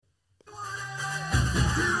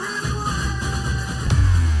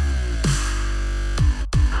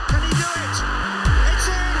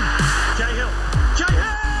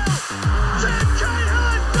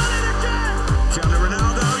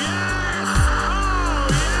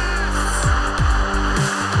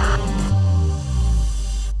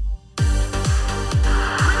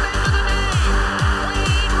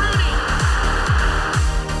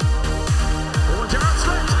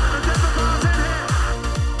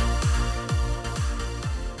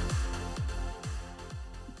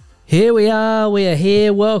Here we are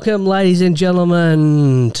here. Welcome, ladies and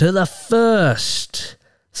gentlemen, to the first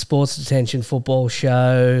Sports Detention Football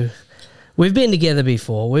Show. We've been together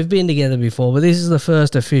before, but this is the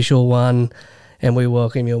first official one, and we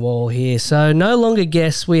welcome you all here. So no longer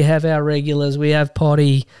guests, we have our regulars. We have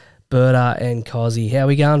Potty, Berta, and Cozzy. How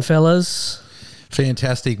we going, fellas?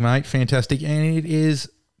 Fantastic, mate, fantastic. And it is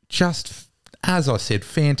just, as I said,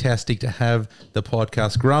 fantastic to have the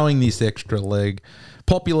podcast growing this extra leg.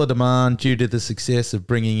 Popular demand due to the success of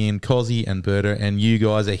bringing in Cozzy and Berta, and you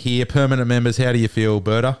guys are here, permanent members. How do you feel,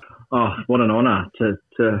 Berta? Oh, what an honour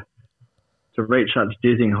to reach such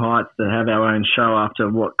dizzying heights, to have our own show after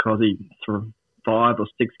Cozzy, 5 or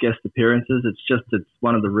 6 guest appearances. It's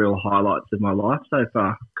one of the real highlights of my life so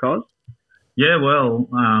far, Coz. Yeah, well,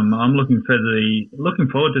 I'm looking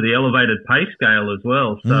forward to the elevated pay scale as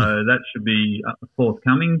well. So that should be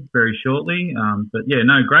forthcoming very shortly. But yeah,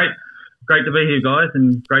 no, great to be here, guys,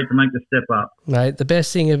 and great to make the step up. Mate, the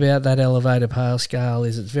best thing about that elevated pay scale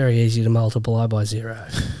is it's very easy to multiply by 0.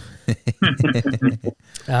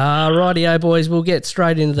 Rightio, boys, we'll get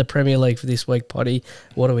straight into the Premier League for this week, Potty.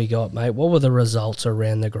 What do we got, mate? What were the results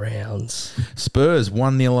around the grounds? Spurs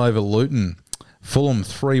 1-0 over Luton. Fulham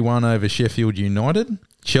 3-1 over Sheffield United.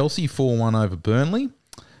 Chelsea 4-1 over Burnley.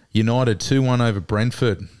 United 2-1 over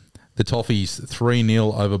Brentford. The Toffees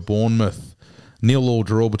 3-0 over Bournemouth. 0-0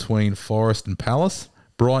 draw between Forest and Palace.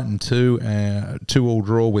 Brighton 2-2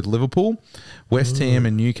 draw with Liverpool. West Ham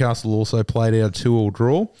and Newcastle also played out a 2-2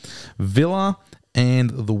 draw. Villa and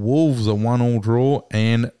the Wolves a 1-1 draw,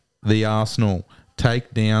 and the Arsenal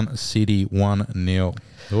take down City 1-0.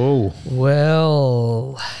 Oh,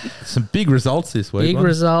 well, some big results this week. Big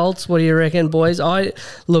results. What do you reckon, boys?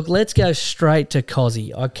 Let's go straight to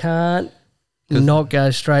Cozzy. I can't not go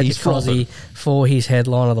straight to Cozzy for his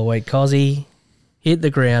headline of the week. Cozzy, hit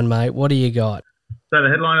the ground, mate. What do you got? So the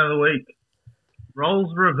headline of the week: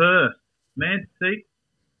 roles reversed. Man City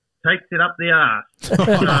takes it up the arse.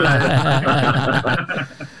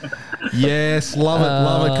 Yes, love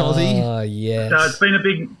it, Cozzy. Oh, yes. So it's been a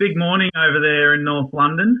big morning over there in North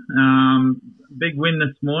London. Big win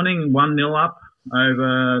this morning, 1-0 up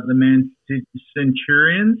over the Man City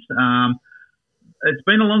Centurions. It's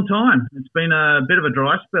been a long time. It's been a bit of a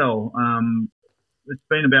dry spell. It's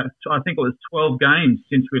been about, I think it was 12 games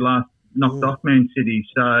since we last knocked off Man City.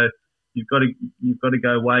 So you've got to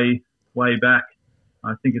go way back.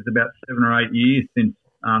 I think it's about 7 or 8 years since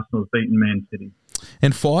Arsenal's beaten Man City.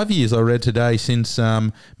 And 5 years, I read today, since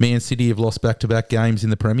Man City have lost back-to-back games in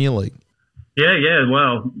the Premier League. Yeah.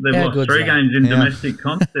 Well, they've lost 3 games in domestic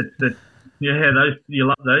comps. You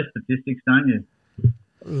love those statistics, don't you?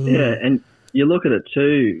 Yeah, and you look at it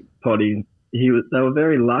too, Potty. They were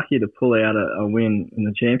very lucky to pull out a win in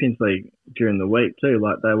the Champions League during the week too.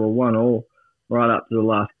 Like, they were 1-1 right up to the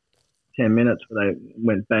last 10 minutes where they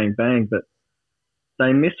went bang bang, but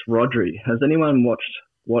they missed Rodri. Has anyone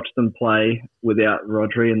watched them play without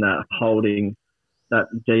Rodri and that holding that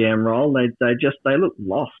DM role? They look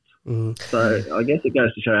lost. So I guess it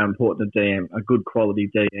goes to show how important a good quality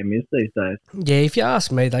DM is these days. Yeah, if you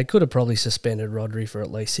ask me, they could have probably suspended Rodri for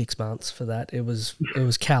at least 6 months for that. It was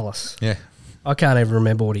callous. Yeah. I can't even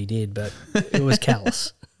remember what he did, but it was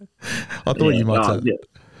callous. I thought you might say.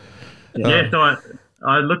 Yeah, so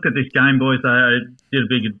I looked at this game, boys. I did a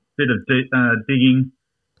bit of digging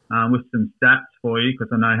with some stats for you,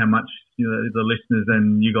 because I know how much the listeners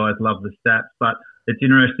and you guys love the stats. But it's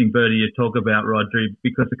interesting, Bertie, you talk about Rodri,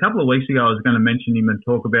 because a couple of weeks ago I was going to mention him and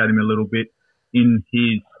talk about him a little bit in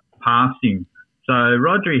his passing. So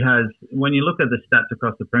Rodri has, when you look at the stats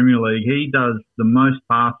across the Premier League, he does the most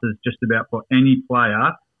passes just about for any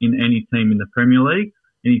player in any team in the Premier League,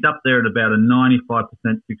 and he's up there at about a 95%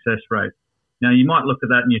 success rate. Now, you might look at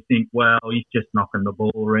that and you think, well, he's just knocking the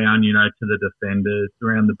ball around, to the defenders,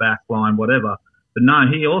 around the back line, whatever. But no,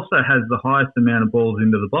 he also has the highest amount of balls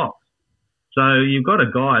into the box. So you've got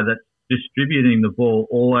a guy that's distributing the ball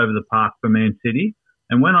all over the park for Man City.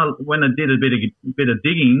 And when I did a bit of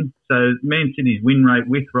digging, so Man City's win rate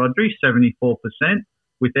with Rodri, 74%.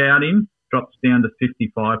 Without him, drops down to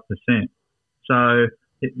 55%. So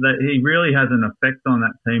he really has an effect on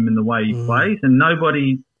that team in the way he plays, and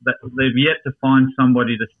they've yet to find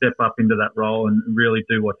somebody to step up into that role and really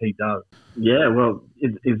do what he does. Yeah, well,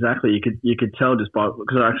 exactly. You could tell just by,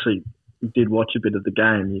 because I actually did watch a bit of the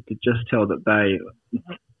game. You could just tell that they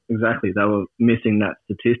were missing that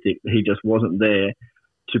statistic. He just wasn't there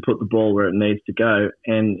to put the ball where it needs to go,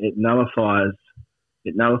 and it nullifies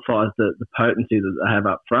the potency that they have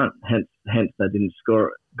up front. Hence they didn't score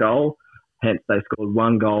a goal. Hence they scored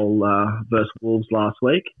 1 goal versus Wolves last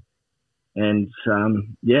week. And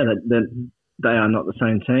they are not the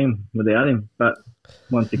same team without him. But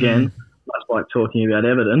once again, much like talking about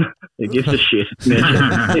Everton, it gives a shit.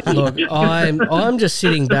 Look, I'm just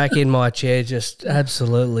sitting back in my chair, just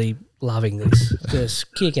absolutely loving this,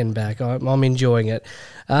 just kicking back. I'm enjoying it.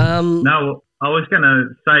 No, I was going to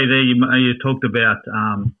say there, you talked about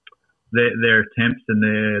their attempts and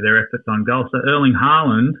their efforts on goal. So Erling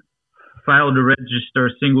Haaland failed to register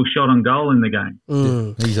a single shot on goal in the game.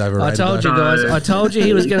 He's overrated. I told you guys. I told you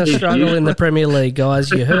he was going to struggle in the Premier League,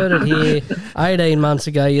 guys. You heard it here 18 months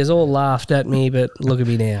ago. You all laughed at me, but look at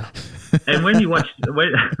me now. And when you watched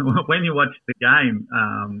the game,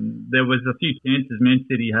 there was a few chances. Man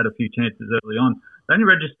City had a few chances early on. They only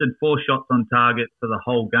registered 4 shots on target for the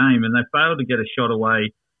whole game, and they failed to get a shot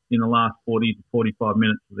away in the last 40 to 45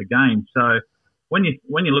 minutes of the game. So when you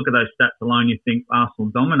look at those stats alone, you think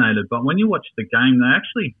Arsenal dominated. But when you watch the game, they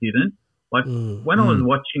actually didn't. Like when I was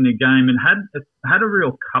watching the game, it had a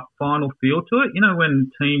real cup final feel to it. You know,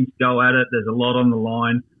 when teams go at it, there's a lot on the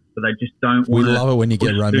line, but they just don't want to. We love it when you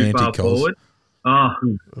get romantic, forward.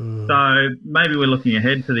 So maybe we're looking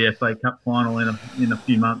ahead to the FA Cup final in a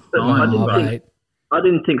few months' time. I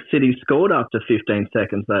didn't think City scored after 15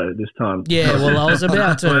 seconds, though, this time. Yeah, well, I was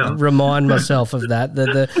about to remind myself of that.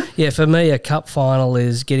 For me, a cup final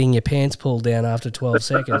is getting your pants pulled down after 12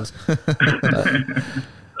 seconds.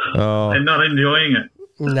 And not enjoying it.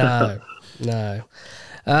 No.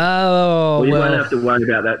 Well, you won't have to worry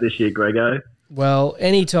about that this year, Grego. Well,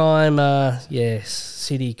 anytime,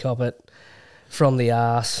 City cop it from the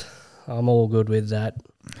arse, I'm all good with that.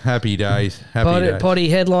 Happy days. Potty,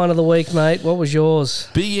 headline of the week, mate. What was yours?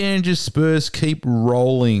 Big Ange's Spurs keep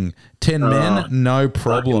rolling. 10 men, no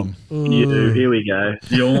problem. Here we go.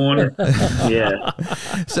 Yawn. Yeah.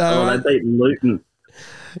 So they beat Luton.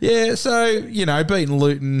 Yeah, so, beating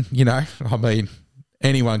Luton,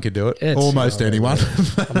 anyone could do it. Almost anyone.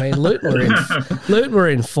 Luton were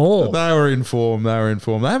in form. They were in form.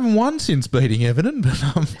 They haven't won since beating Everton.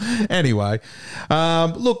 But anyway,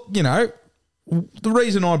 look, the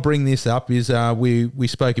reason I bring this up is we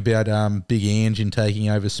spoke about Big Ange and taking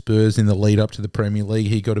over Spurs in the lead up to the Premier League.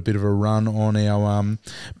 He got a bit of a run on our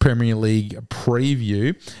Premier League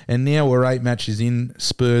preview, and now we're 8 matches in.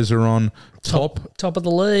 Spurs are on top of the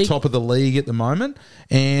league at the moment.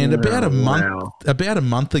 And about a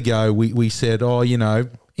month ago, we said,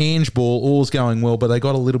 Ange ball, all's going well, but they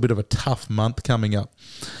got a little bit of a tough month coming up.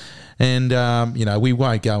 And, we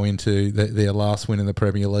won't go into their last win in the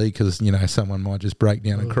Premier League because, someone might just break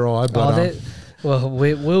down and cry. But,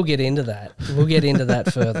 we'll get into that. We'll get into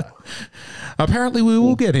that further. Apparently we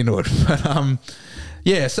will get into it. But,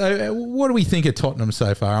 so what do we think of Tottenham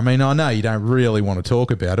so far? I mean, I know you don't really want to talk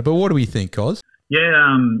about it, but what do we think, Cos?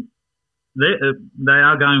 Yeah, they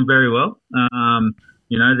are going very well.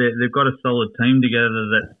 They've got a solid team together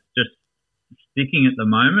that's just sticking at the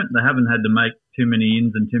moment. They haven't had to make too many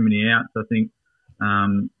ins and too many outs. I think a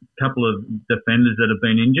couple of defenders that have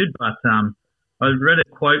been injured. But I read a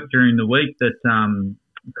quote during the week that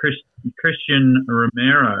Christian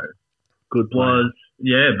Romero was,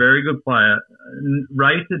 very good player,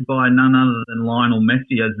 rated by none other than Lionel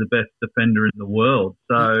Messi as the best defender in the world.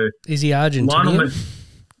 So is he Argentinian?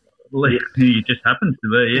 He just happens to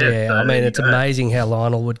be, yeah. So it's amazing how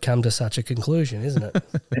Lionel would come to such a conclusion, isn't it?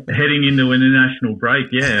 Heading into an international break,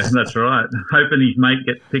 yeah, that's right. Hoping his mate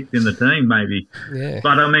gets picked in the team, maybe. Yeah.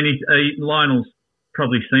 But, Lionel's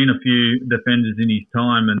probably seen a few defenders in his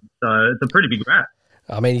time, and so it's a pretty big rap.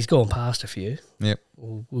 He's gone past a few. Yep.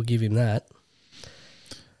 We'll give him that.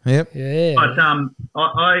 Yep. Yeah. But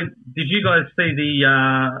did you guys see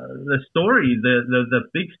the story, the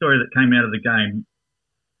big story that came out of the game?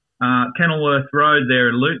 Kenilworth Road there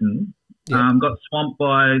at Luton got swamped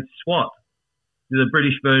by SWAT, the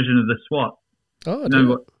British version of the SWAT. Oh,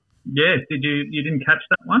 yeah. You didn't catch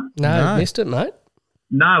that one? No, I missed it, mate.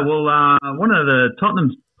 No, well, one of the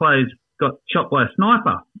Tottenham players got shot by a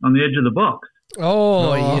sniper on the edge of the box.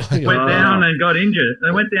 Went down and got injured.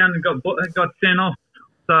 They went down and got sent off.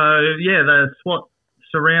 So the SWAT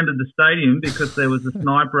surrounded the stadium because there was a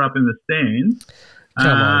sniper up in the stands.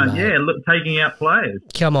 Taking out players.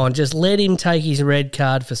 Come on, just let him take his red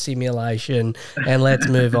card for simulation and let's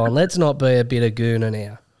move on. Let's not be a bit of gooner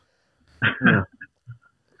now.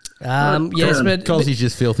 Because he's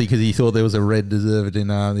just filthy because he thought there was a red deserved in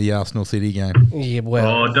the Arsenal City game. Yeah,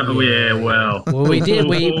 well. Well. Well, we did.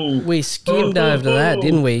 We skimmed over to that,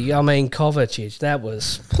 didn't we? I mean, Kovacic, that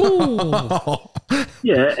was...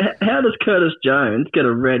 Yeah, how does Curtis Jones get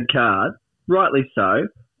a red card, rightly so,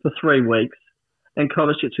 for 3 weeks, and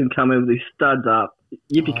Kovacic can come in with his studs up,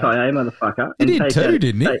 yippee-ki-yay, motherfucker. He did too,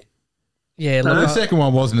 didn't he? Yeah. The second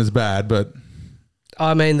one wasn't as bad, but...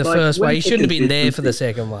 I mean, the Like, first when one, he shouldn't have been there for the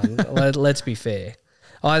consistency- second one. Let's be fair.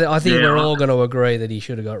 I think Yeah, we're all going to agree that he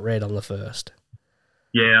should have got red on the first.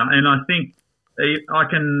 Yeah, and I think I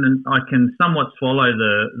can somewhat swallow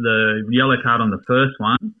the yellow card on the first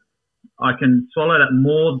one. I can swallow that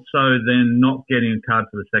more so than not getting a card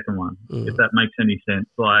for the second one, if that makes any sense.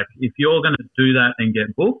 Like, if you're going to do that and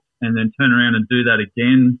get booked and then turn around and do that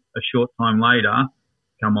again a short time later,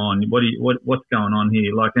 come on, what's going on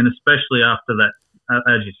here? Like, and especially after that,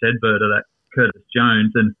 as you said, Berta, that Curtis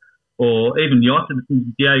Jones or even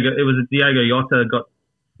Diego. It was a Diego Jota got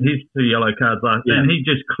his 2 yellow cards last, and he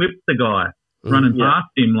just clipped the guy running past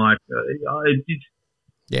him. Like, it just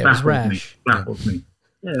it was rash. Baffles me.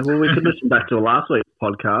 Yeah, well, we could listen back to last week's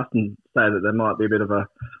podcast and say that there might be a bit of a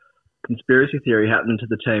conspiracy theory happening to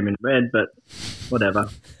the team in red, but whatever.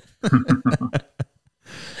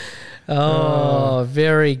 Oh,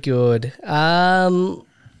 very good. Berta,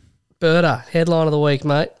 headline of the week,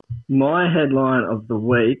 mate. My headline of the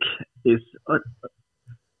week is it's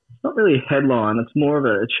not really a headline. It's more of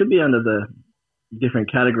it should be under the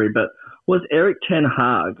different category, but was Eric Ten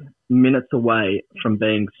Hag minutes away from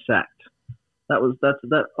being sacked?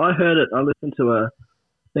 That I heard it. I listened to a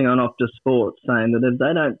thing on Optus Sports saying that if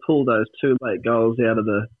they don't pull those 2 late goals out of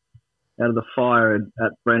the fire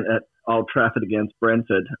at Old Trafford against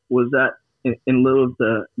Brentford, was that in lieu of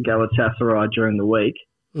the Galatasaray during the week?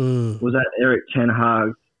 Was that Eric Ten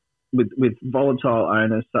Hag with volatile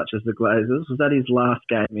owners such as the Glazers? Was that his last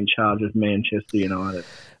game in charge of Manchester United?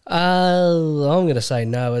 I'm going to say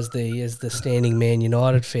no as the standing Man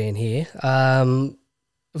United fan here.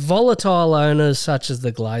 Volatile owners such as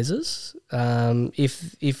the Glazers,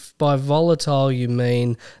 if by volatile you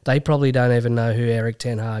mean they probably don't even know who Eric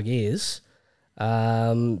Ten Hag is,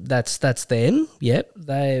 that's them. Yep,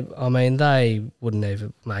 they wouldn't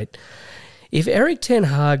even, mate. If Eric Ten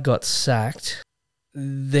Hag got sacked,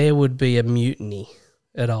 there would be a mutiny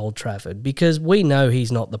at Old Trafford because we know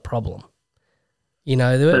he's not the problem. You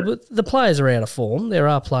know, the players are out of form. There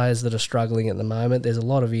are players that are struggling at the moment. There's a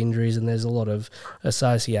lot of injuries and there's a lot of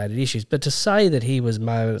associated issues. But to say that he was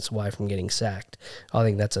moments away from getting sacked, I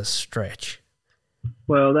think that's a stretch.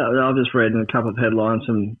 Well, I've just read in a couple of headlines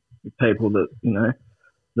from people that, you know,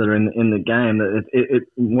 that are in the game that it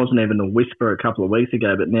wasn't even a whisper a couple of weeks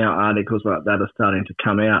ago, but now articles like that are starting to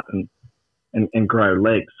come out and grow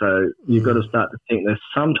legs. So you've got to start to think there's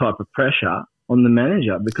some type of pressure on the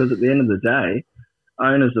manager because at the end of the day,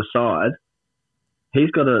 owners aside, he's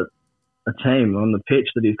got a team on the pitch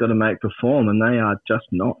that he's got to make perform, and they are just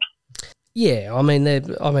not. Yeah, I mean,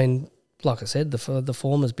 like I said, the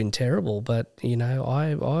form has been terrible, but you know,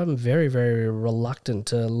 I'm very, very reluctant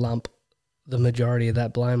to lump the majority of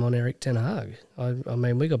that blame on Eric Ten Hag. I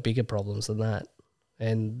mean, we got bigger problems than that,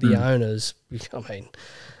 and the owners. I mean,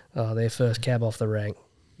 their first cab off the rank.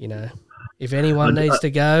 You know, if anyone needs to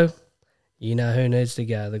go, you know who needs to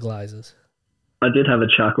go: the Glazers. I did have a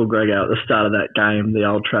chuckle, Greg, out at the start of that game. The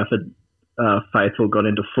Old Trafford faithful got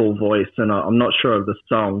into full voice, and I'm not sure of the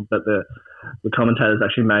song, but the commentators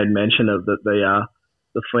actually made mention of that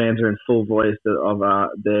the fans are in full voice of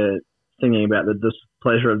they're singing about the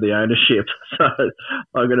displeasure of the ownership. So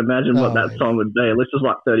I could imagine what that song would be. This is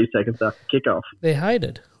like 30 seconds after kickoff. They're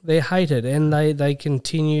hated, and they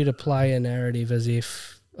continue to play a narrative as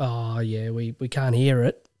if, oh yeah, we can't hear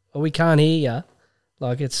it, or we can't hear you.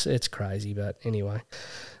 Like, it's crazy, but anyway.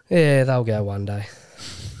 Yeah, they'll go one day.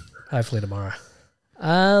 Hopefully tomorrow.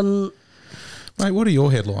 Mate, what are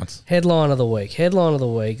your headlines? Headline of the week.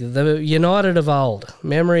 The United of old.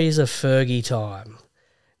 Memories of Fergie time.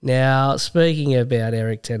 Now, speaking about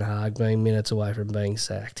Eric Ten Hag being minutes away from being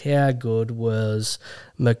sacked, how good was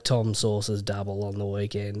McTom Sauce's double on the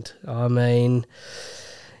weekend? I mean,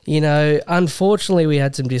 you know, unfortunately we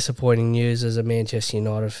had some disappointing news as a Manchester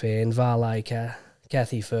United fan. Varley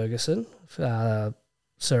Kathy Ferguson, Sir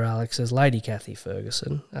Alex's Lady Kathy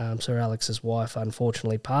Ferguson, Sir Alex's wife,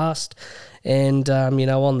 unfortunately passed. And, you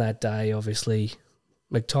know, on that day, obviously,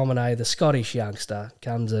 McTominay, the Scottish youngster,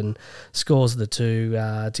 comes and scores the 2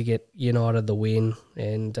 to get United the win.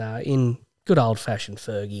 And in good old-fashioned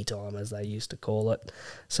Fergie time, as they used to call it.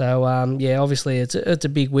 So, yeah, obviously it's a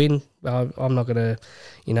big win. I'm not going to,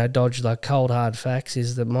 you know, dodge the cold, hard facts,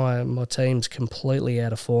 is that my team's completely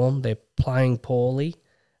out of form. They're playing poorly.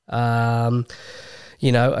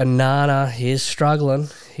 You know, Anana is struggling.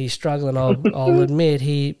 He's struggling. I'll admit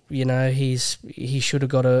he should have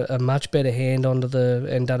got a much better hand onto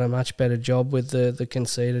and done a much better job with the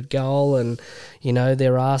conceded goal. And you know,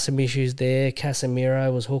 there are some issues there.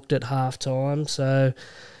 Casemiro was hooked at half time, so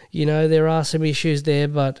you know there are some issues there.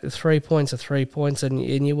 But 3 points are 3 points, and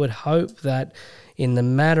you would hope that in the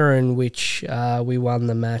manner in which we won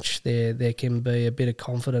the match, there can be a bit of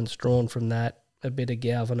confidence drawn from that, a bit of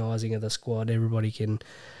galvanising of the squad. Everybody can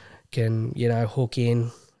hook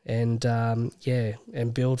in and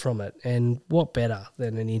and build from it. And what better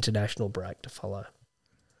than an international break to follow?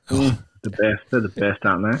 The best. They're the best,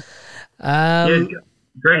 aren't they?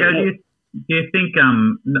 Grego, do you think,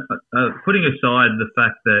 putting aside the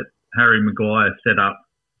fact that Harry Maguire set up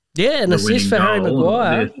an assist for Harry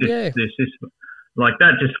Maguire, the assist, like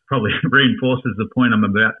that just probably reinforces the point I'm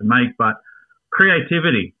about to make, but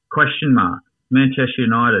creativity, question mark. Manchester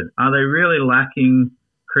United, are they really lacking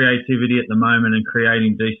creativity at the moment and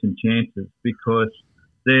creating decent chances? Because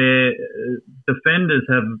their defenders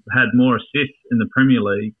have had more assists in the Premier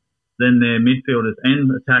League than their midfielders and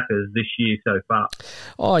attackers this year so far.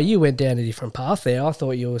 Oh, you went down a different path there. I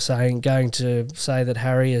thought you were going to say that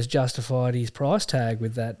Harry has justified his price tag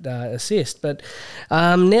with that assist. But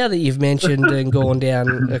now that you've mentioned and gone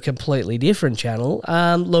down a completely different channel,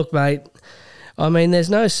 look, mate, I mean, there's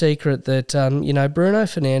no secret that, Bruno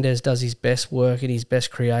Fernandes does his best work and his best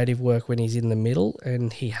creative work when he's in the middle,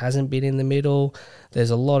 and he hasn't been in the middle. There's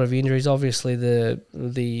a lot of injuries. Obviously,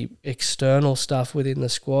 the external stuff within the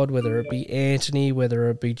squad, whether it be Anthony, whether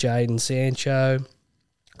it be Jadon Sancho,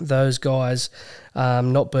 those guys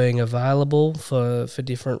not being available for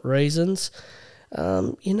different reasons.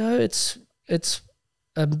 It's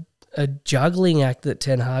a juggling act that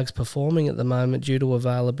Ten Hag's performing at the moment due to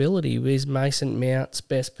availability. Is Mason Mount's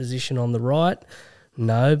best position on the right?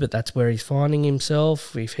 No, but that's where he's finding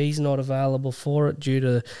himself. If he's not available for it due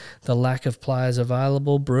to the lack of players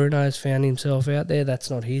available, Bruno's found himself out there. That's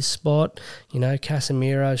not his spot.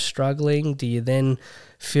 Casemiro's struggling. Do you then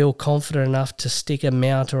feel confident enough to stick a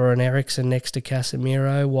Mount or an Eriksen next to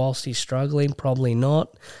Casemiro whilst he's struggling? Probably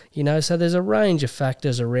not. So there's a range of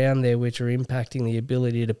factors around there which are impacting the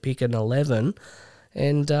ability to pick an 11.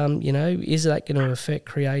 And, is that going to affect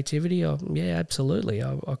creativity? Yeah, absolutely.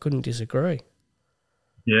 I couldn't disagree.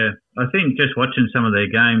 Yeah, I think just watching some of their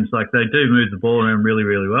games, like they do move the ball around really,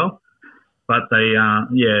 really well. But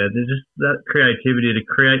there's just that creativity to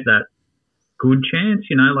create that good chance,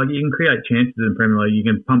 like you can create chances in Premier League. You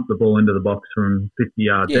can pump the ball into the box from 50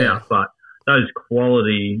 yards out, but those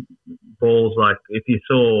quality balls, like if you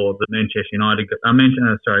saw the Newcastle United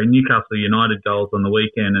goals on the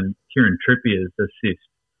weekend and Kieran Trippier's assist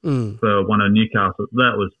for one of Newcastle,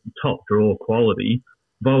 that was top draw quality,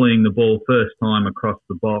 volleying the ball first time across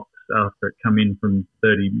the box after it come in from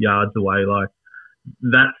 30 yards away. Like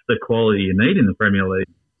that's the quality you need in the Premier League.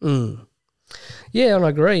 Yeah, and I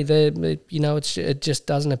agree. It just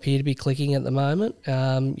doesn't appear to be clicking at the moment.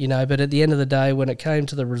 But at the end of the day, when it came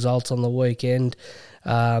to the results on the weekend,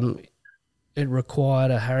 it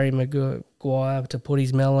required a Harry Maguire to put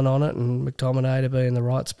his melon on it and McTominay to be in the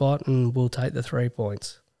right spot, and we'll take the 3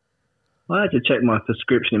 points. I had to check my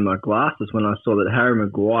prescription in my glasses when I saw that Harry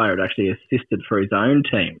Maguire had actually assisted for his own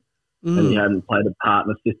team. And he hadn't played a part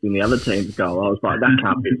in assisting the other team's goal. I was like, that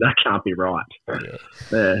can't be right.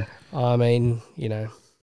 Yeah. I mean,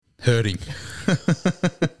 hurting.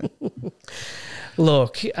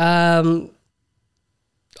 Look, I've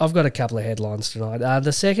got a couple of headlines tonight.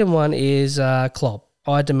 The second one is Klopp.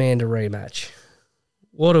 I demand a rematch.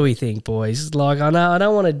 What do we think, boys? Like, I know I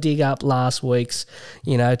don't want to dig up last week's,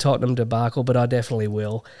 Tottenham debacle, but I definitely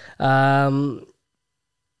will.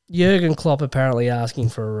 Jurgen Klopp apparently asking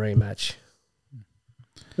for a rematch.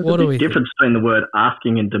 There's a big difference between the word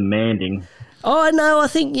asking and demanding. Oh, no, I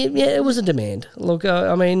think, it was a demand. Look,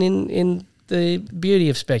 I mean, in the beauty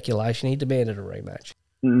of speculation, he demanded a rematch.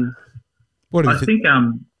 What do you think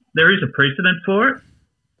there is a precedent for it.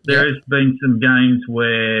 There has been some games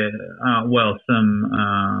where, I know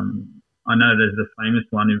there's a famous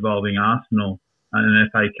one involving Arsenal in an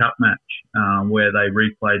FA Cup match where they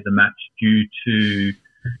replayed the match due to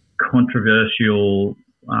a controversial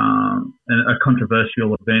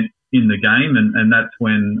event in the game, and that's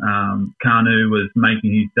when Kanu was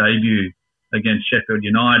making his debut against Sheffield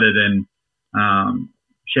United, and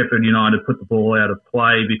Sheffield United put the ball out of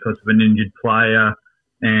play because of an injured player.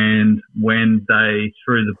 And when Arsenal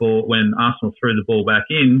threw the ball back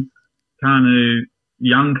in,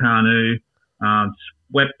 young Kanu,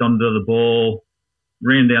 swept onto the ball,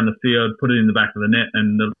 ran down the field, put it in the back of the net,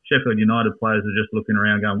 and the Sheffield United players are just looking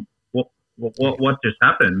around going, what just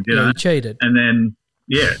happened? You know? He cheated. And then,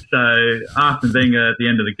 so Arsene Wenger at the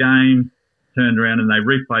end of the game turned around and they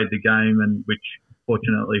replayed the game, and which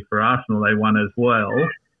fortunately for Arsenal, they won as well.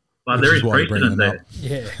 But there is precedent there.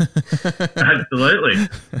 Yeah. Absolutely.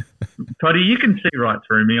 Toddy, you can see right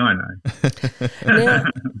through me, I know.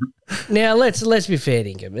 Now let's be fair,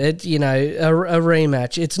 Dinkum. A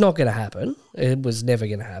rematch. It's not going to happen. It was never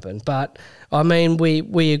going to happen. But I mean,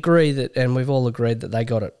 we agree that, and we've all agreed that they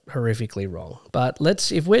got it horrifically wrong. But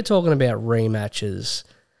if we're talking about rematches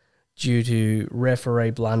due to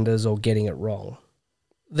referee blunders or getting it wrong,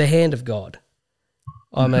 the hand of God.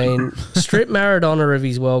 I mean, strip Maradona of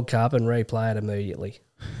his World Cup and replay it immediately.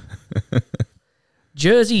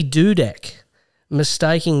 Jersey Dudek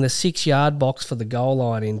mistaking the 6-yard box for the goal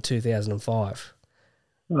line in 2005.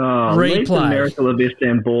 Leave the miracle of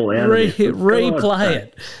Istanbul out of this. Replay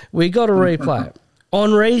it. We got to replay it.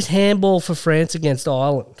 Henri's handball for France against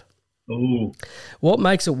Ireland. Ooh. What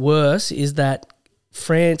makes it worse is that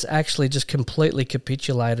France actually just completely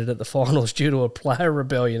capitulated at the finals due to a player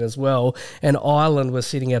rebellion as well, and Ireland was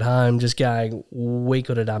sitting at home just going, we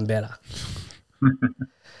could have done better.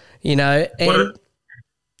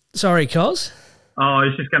 Sorry, Cos? Oh, I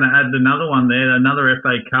was just going to add another one there. Another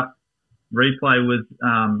FA Cup replay was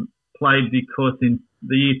played because in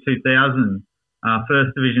the year 2000,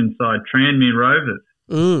 First Division side Tranmere Rovers,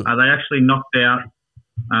 they actually knocked out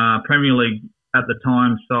Premier League at the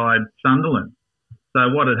time side Sunderland. So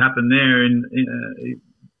what had happened there,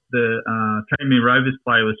 the Tranmere Rovers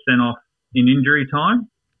player was sent off in injury time.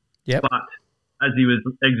 Yep. But as he was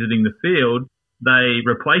exiting the field, they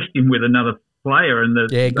replaced him with another player, and the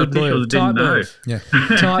officials didn't know. Yeah.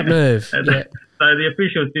 Tight move. So the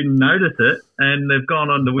officials didn't notice it, and they've gone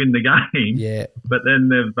on to win the game. Yeah. But then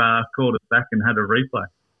they've called it back and had a replay.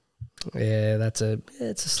 Yeah, it's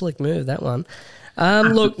a slick move, that one.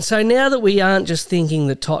 Look, so now that we aren't just thinking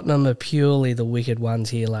that Tottenham are purely the wicked ones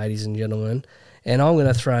here, ladies and gentlemen, and I'm going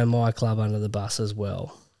to throw my club under the bus as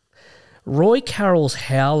well. Roy Carroll's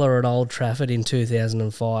howler at Old Trafford in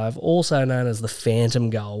 2005, also known as the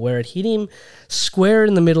Phantom goal, where it hit him square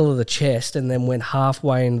in the middle of the chest and then went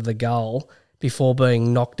halfway into the goal before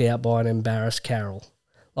being knocked out by an embarrassed Carroll.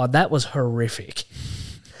 Like, that was horrific.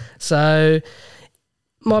 So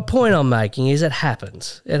my point I'm making is it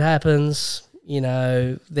happens. It happens.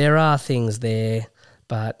 There are things there,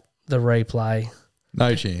 but the replay...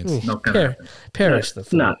 No chance. Perish the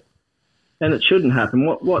thought. No. And it shouldn't happen.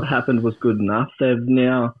 What happened was good enough. They've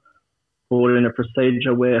now brought in a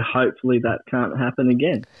procedure where hopefully that can't happen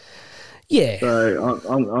again. Yeah. So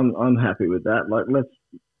I'm happy with that. Like,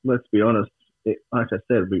 let's be honest. Like I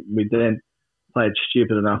said, we then played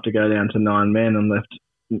stupid enough to go down to 9 men and left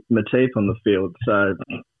Matip on the field. So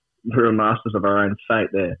we were masters of our own fate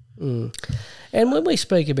there. Mm. And when we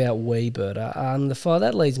speak about Berta,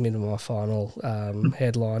 that leads me to my final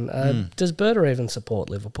headline. Does Berta even support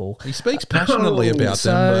Liverpool? He speaks passionately about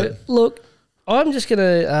them. So, look, I'm just going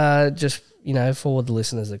to forward the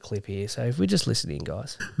listeners a clip here. So if we just listen in,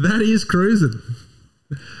 guys. That is cruising.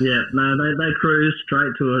 Yeah, no, they cruise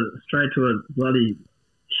straight to a bloody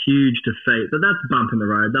huge defeat. But that's a bump in the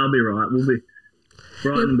road. They'll be right.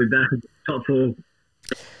 Brighton will be back in the top 4.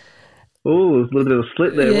 Oh, there's a little bit of a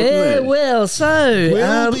slip there, wasn't there? Well, so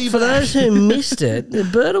for those who missed it,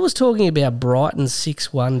 Berta was talking about Brighton's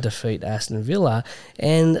 6-1 defeat Aston Villa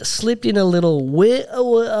and slipped in a little,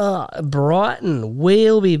 Brighton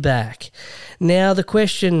will be back. Now, the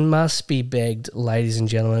question must be begged, ladies and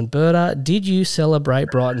gentlemen. Berta, did you celebrate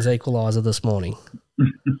Brighton's equaliser this morning?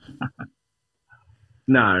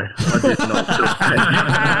 No, I did not.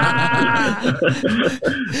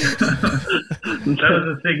 That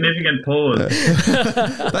was a significant pause.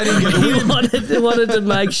 They didn't get the win. He wanted to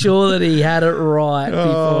make sure that he had it right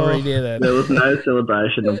before he did it. There was no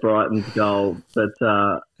celebration of Brighton's goal, but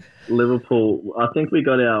Liverpool, I think we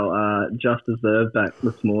got our just deserved back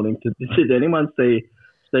this morning. Did anyone see,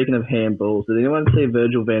 speaking of handballs, did anyone see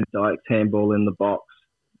Virgil van Dijk's handball in the box?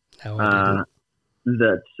 No, I didn't.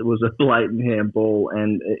 That was a blatant handball,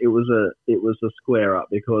 and it was a square up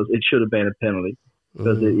because it should have been a penalty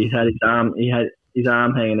because he had his arm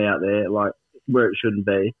hanging out there like where it shouldn't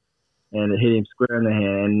be, and it hit him square in the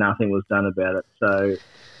hand, and nothing was done about it. So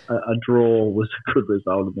a draw was a good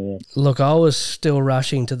result in the end. Look, I was still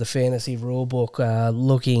rushing to the fantasy rulebook,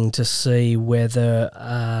 looking to see whether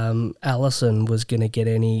Allison was going to get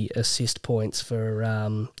any assist points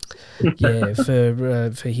for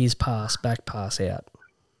for his back pass out.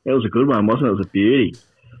 It was a good one, wasn't it? It was a beauty.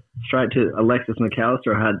 Straight to Alexis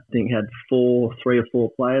McAllister. I think had 3 or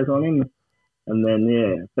 4 players on him, and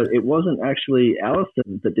then but it wasn't actually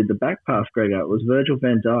Allison that did the back pass, Gregor. It was Virgil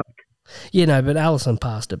van Dijk. Yeah, no, but Allison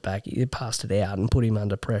passed it back. He passed it out and put him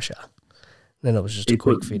under pressure. Then it was just a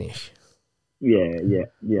quick finish. Yeah.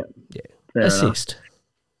 Assist.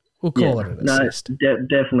 We'll call it an assist.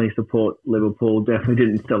 Definitely support Liverpool. Definitely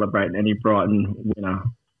didn't celebrate any Brighton winner.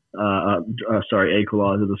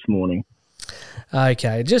 Equaliser this morning.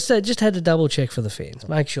 Okay, just had to double check for the fans.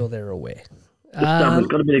 Make sure they're aware. Got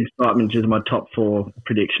a bit of excitement due to my top 4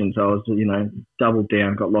 predictions. I was, doubled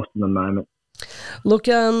down, got lost in the moment. Look,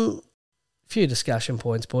 few discussion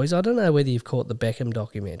points, boys. I don't know whether you've caught the Beckham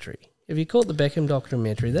documentary. Have you caught the Beckham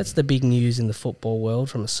documentary? That's the big news in the football world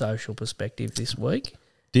from a social perspective this week.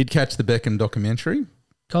 Did catch the Beckham documentary?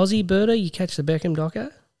 Cozzy, Berta, you catch the Beckham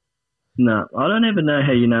doco? No, I don't even know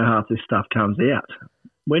how half this stuff comes out.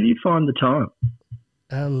 Where do you find the time?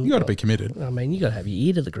 You got to be committed. I mean, you got to have your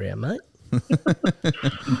ear to the ground, mate.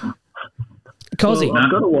 Cozzy.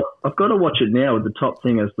 Well, I've got to watch it now with the top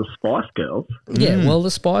thing as the Spice Girls. Yeah, well,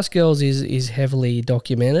 the Spice Girls is heavily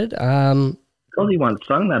documented. Cozzy once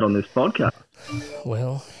sung that on this podcast.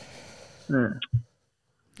 Well,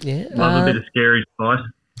 yeah. Love a bit of Scary Spice.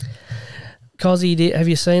 Cozzy, have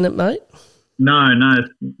you seen it, mate? No.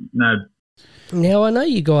 Now, I know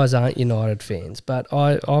you guys aren't United fans, but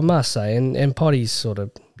I must say, and Potty's sort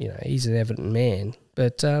of, he's an Everton man,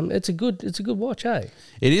 but it's a good watch, eh?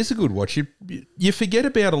 It is a good watch. You forget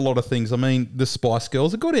about a lot of things. I mean, the Spice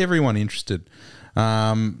Girls, it got everyone interested.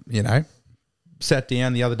 Sat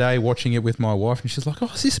down the other day watching it with my wife, and she's like, "Oh,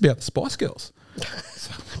 is this about the Spice Girls?"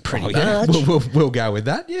 Pretty yeah, much. we'll go with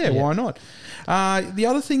that. Yeah, why not? The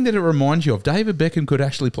other thing that it reminds you of, David Beckham could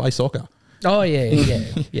actually play soccer. Oh, yeah.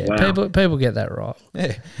 Wow. People get that right.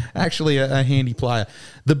 Yeah, actually a handy player.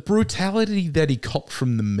 The brutality that he copped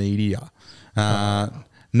from the media,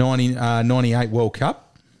 98 World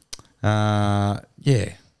Cup, that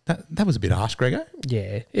was a bit harsh, Grego.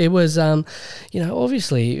 Yeah, it was,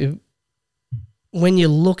 obviously, when you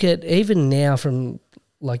look at, even now from,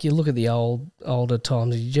 like, you look at the older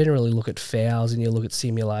times, you generally look at fouls and you look at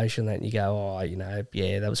simulation and you go,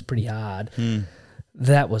 that was pretty hard.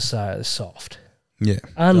 That was so soft. Yeah.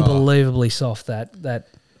 Unbelievably soft, that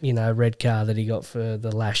red card that he got for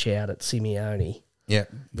the lash out at Simeone. Yeah.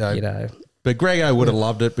 But Grego would have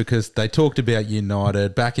loved it because they talked about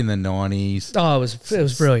United back in the 90s. Oh, it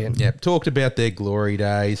was brilliant. Yeah, talked about their glory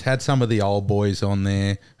days, had some of the old boys on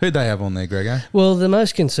there. Who'd they have on there, Grego? Well, the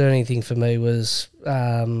most concerning thing for me was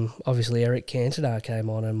obviously Eric Cantona came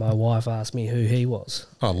on and my wife asked me who he was.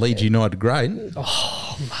 Oh, Leeds United great.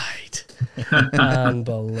 Oh, mate.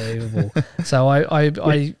 Unbelievable. So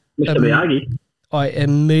I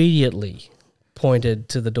immediately pointed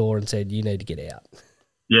to the door and said, "You need to get out."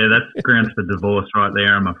 Yeah, that's grounds for divorce right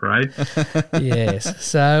there, I'm afraid. Yes.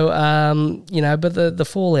 So, but the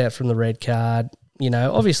fallout from the red card,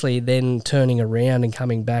 obviously then turning around and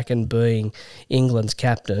coming back and being England's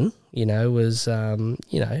captain, was,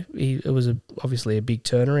 it was obviously a big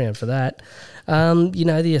turnaround for that.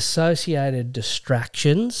 The associated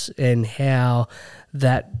distractions and how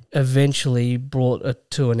that eventually brought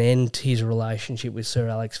to an end his relationship with Sir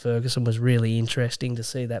Alex Ferguson was really interesting to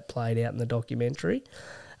see that played out in the documentary.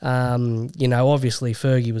 Obviously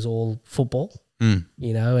Fergie was all football, and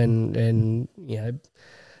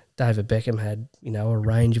David Beckham had, a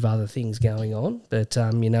range of other things going on, but,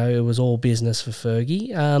 it was all business for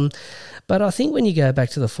Fergie. But I think when you go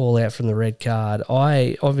back to the fallout from the red card,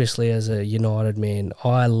 I obviously as a United man,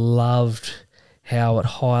 I loved how it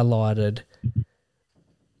highlighted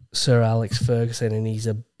Sir Alex Ferguson and his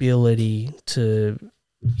ability to,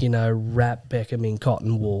 wrap Beckham in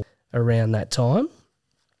cotton wool around that time.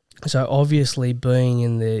 So obviously being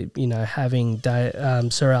in the, having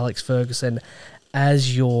Sir Alex Ferguson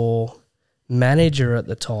as your manager at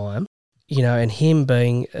the time, and him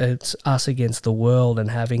being it's us against the world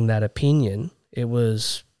and having that opinion, it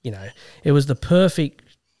was the perfect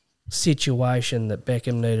situation that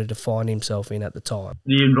Beckham needed to find himself in at the time.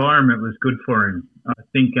 The environment was good for him, I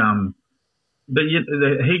think. But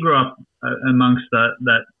he grew up amongst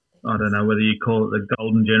that. I don't know whether you call it the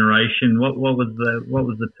golden generation. What was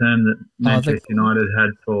the term that Manchester United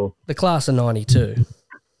had for the class of '92?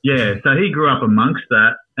 Yeah, so he grew up amongst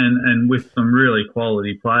that, and with some really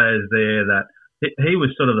quality players there. That he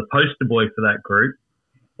was sort of the poster boy for that group,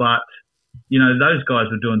 but those guys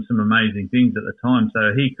were doing some amazing things at the time.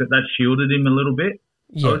 So that shielded him a little bit.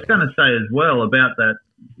 Yeah. I was going to say as well about that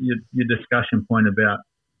your discussion point about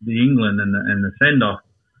the England and the send off.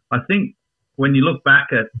 I think when you look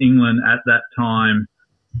back at England at that time,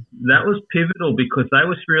 that was pivotal because they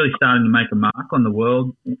was really starting to make a mark on the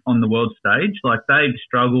world stage. Like they'd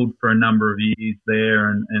struggled for a number of years there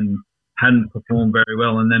and hadn't performed very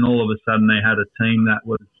well, and then all of a sudden they had a team that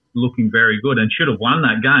was looking very good and should have won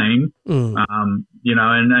that game. And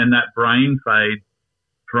that brain fade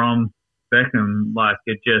from Beckham, like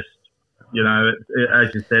it just,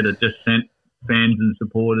 as you said, it just sent fans and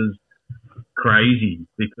supporters crazy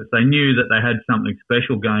because they knew that they had something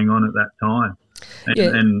special going on at that time.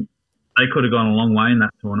 And they could have gone a long way in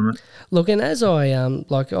that tournament. Look, and as I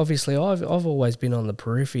obviously I've always been on the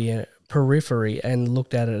periphery and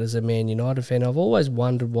looked at it as a Man United fan. I've always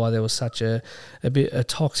wondered why there was such a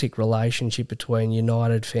toxic relationship between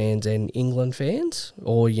United fans and England fans,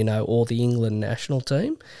 or the England national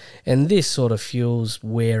team, and this sort of fuels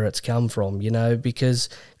where it's come from. Because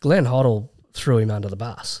Glenn Hoddle threw him under the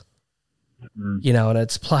bus. And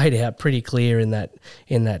it's played out pretty clear in that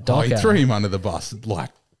doco. He threw him under the bus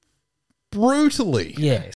brutally.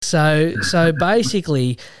 Yeah. So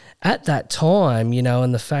basically, at that time,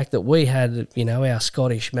 and the fact that we had, our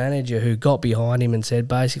Scottish manager who got behind him and said,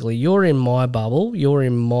 basically, you're in my bubble,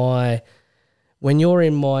 when you're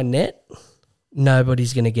in my net,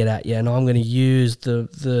 nobody's going to get at you, and I'm going to use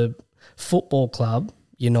the football club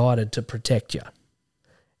United to protect you.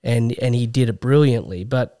 And he did it brilliantly,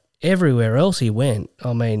 but everywhere else he went,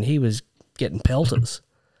 he was getting pelters.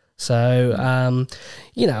 So,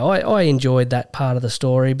 I enjoyed that part of the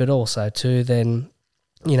story, but also too then,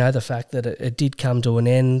 the fact that it did come to an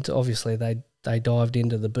end. Obviously, they dived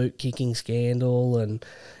into the boot kicking scandal, and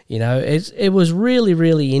it was really,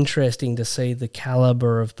 really interesting to see the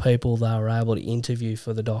caliber of people they were able to interview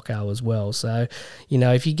for the doco as well. So,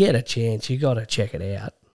 if you get a chance, you got to check it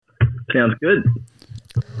out. Sounds good.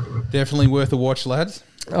 Definitely worth a watch, lads.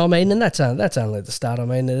 And that's only the start.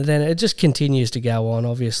 Then it just continues to go on.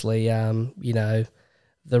 Obviously, the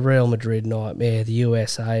Real Madrid nightmare, the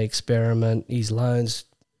USA experiment, his loans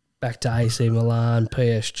back to AC Milan,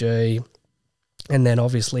 PSG, and then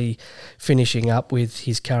obviously finishing up with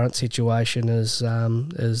his current situation as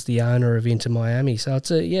the owner of Inter Miami. So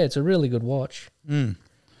it's a really good watch.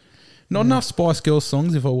 Not enough Spice Girls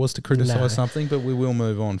songs if I was to criticise something, but we will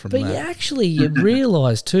move on from that. But you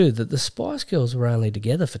realise too that the Spice Girls were only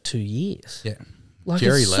together for 2 years. Yeah.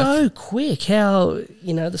 Jerry left. So quick how,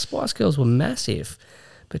 the Spice Girls were massive.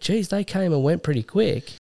 But geez, they came and went pretty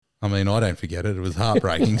quick. I don't forget it. It was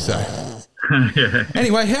heartbreaking.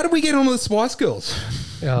 Anyway, how did we get on with the Spice Girls?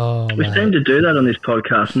 We seem to do that on this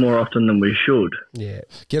podcast more often than we should. Yeah.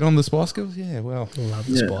 Get on the Spice Girls? Yeah, well. Love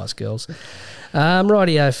the Spice Girls.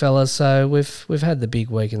 Rightio, fellas. So we've had the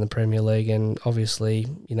big week in the Premier League, and obviously,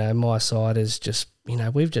 my side is just,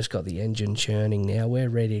 we've just got the engine churning now. We're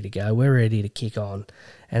ready to go. We're ready to kick on.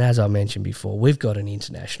 And as I mentioned before, we've got an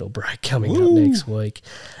international break coming up next week.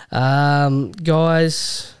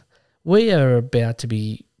 Guys, we are about to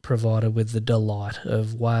be provided with the delight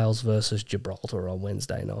of Wales versus Gibraltar on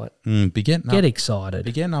Wednesday night. Get excited.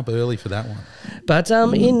 Be getting up early for that one. But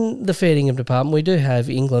in the fair dinkum department, we do have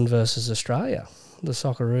England versus Australia. The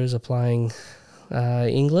Socceroos are playing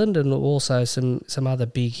England, and also some other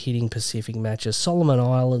big hitting Pacific matches. Solomon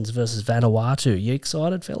Islands versus Vanuatu. You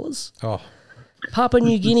excited, fellas? Oh. Papua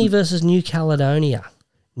New Guinea versus New Caledonia.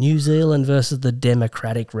 New Zealand versus the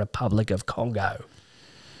Democratic Republic of Congo.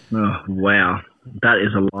 Oh, wow. That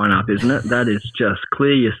is a lineup, isn't it? That is just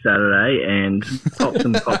clear your Saturday and pop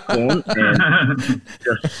some popcorn and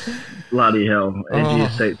just bloody hell, edge of your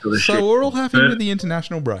seat for the shit. So we're all happy with the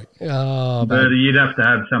international break. Oh, but you'd have to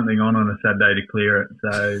have something on a Saturday to clear it,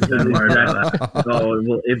 so don't worry about that. Well,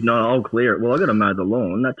 if not, I'll clear it. Well, I've got to mow the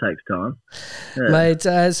lawn. That takes time. Yeah. Mate,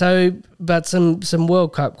 but some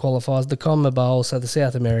World Cup qualifiers, the CONMEBOL, so the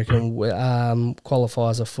South American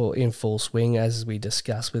qualifiers are in full swing, as we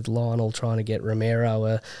discussed with Lionel trying to get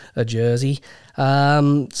Romero a jersey.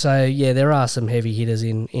 There are some heavy hitters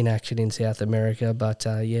in action in South America, but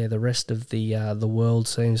the rest of the world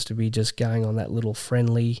seems to be just going on that little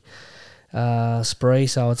friendly spree.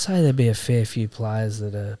 So I'd say there'd be a fair few players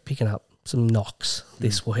that are picking up some knocks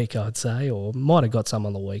this week, I'd say, or might have got some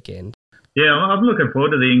on the weekend. Yeah, I'm looking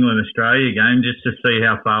forward to the England-Australia game just to see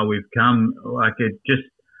how far we've come. Like, it just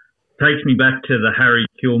takes me back to the Harry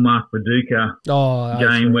Kilmark Paducah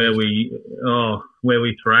game where we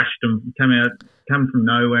thrashed them, come from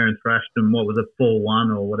nowhere and thrashed them. What was it,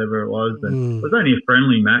 4-1 or whatever it was? And it was only a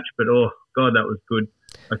friendly match, but God, that was good.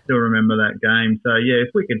 I still remember that game. So yeah,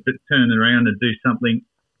 if we could turn it around and do something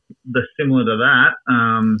similar to that,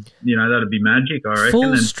 that'd be magic, I reckon.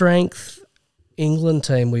 Full strength England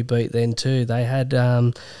team we beat then too. They had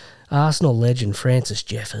Arsenal legend Francis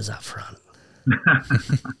Jeffers up front.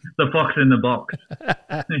 The fox in the box.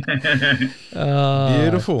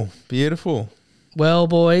 Beautiful. Well,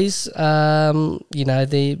 boys, we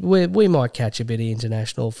might catch a bit of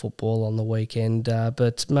international football on the weekend,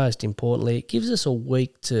 but most importantly, it gives us a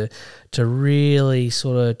week to really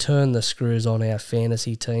sort of turn the screws on our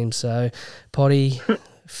fantasy team. So, Potty,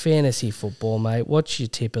 fantasy football, mate, what's your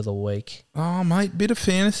tip of the week? Oh, mate, bit of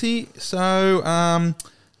fantasy. So,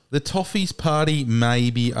 the Toffees party may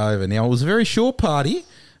be over. Now, it was a very short party,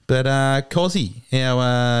 But Cozzy,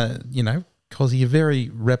 Cozzy, a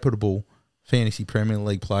very reputable fantasy Premier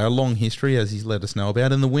League player, a long history, as he's let us know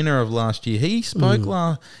about, and the winner of last year. He spoke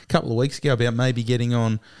a couple of weeks ago about maybe getting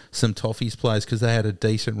on some Toffees players because they had a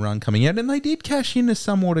decent run coming out, and they did cash in to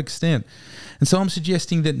somewhat extent. And so I'm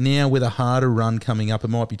suggesting that now, with a harder run coming up, it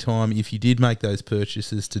might be time, if you did make those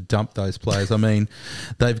purchases, to dump those players. I mean,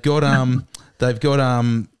 they've got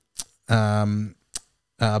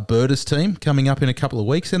Berta's team coming up in a couple of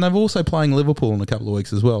weeks, and they're also playing Liverpool in a couple of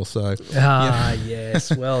weeks as well. So,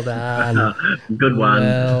 yes, well done, good one,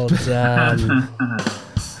 well done.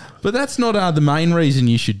 But that's not the main reason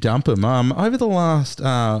you should dump them. Over the last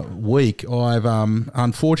week, I've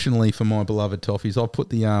unfortunately for my beloved Toffees, I've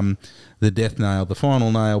put the death nail, the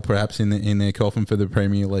final nail, perhaps in their coffin for the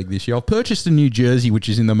Premier League this year. I've purchased a new jersey, which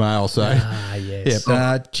is in the mail. So, yes,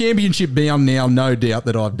 championship bound now, no doubt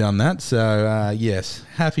that I've done that. So, yes,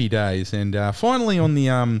 happy days. And finally, on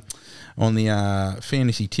the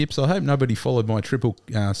fantasy tips, I hope nobody followed my triple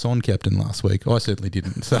Son captain last week. I certainly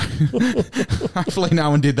didn't. So hopefully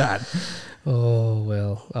no one did that. Oh,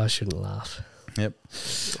 well, I shouldn't laugh. Yep.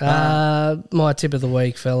 My tip of the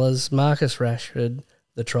week, fellas, Marcus Rashford,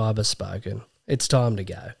 the tribe has spoken. It's time to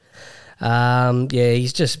go.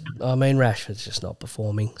 Rashford's just not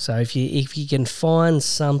performing. So if you can find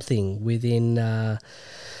something within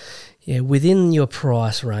your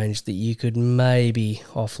price range that you could maybe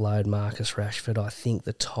offload Marcus Rashford, I think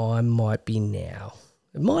the time might be now.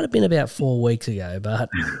 It might have been about 4 weeks ago, but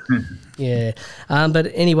yeah.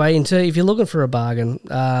 But anyway, if you're looking for a bargain,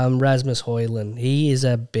 Rasmus Højlund, he is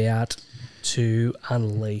about to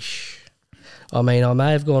unleash. I mean, I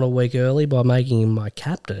may have gone a week early by making him my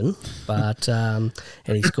captain, but and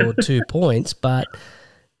he scored 2 points, but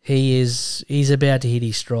he's about to hit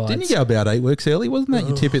his stride. Didn't he go about 8 weeks early? Wasn't that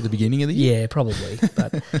your tip at the beginning of the year? Yeah, probably.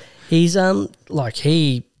 But he's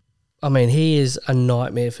he is a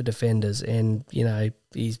nightmare for defenders, and I've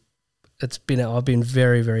been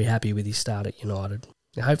very, very happy with his start at United.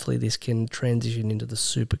 Hopefully, this can transition into the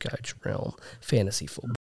Supercoach realm, fantasy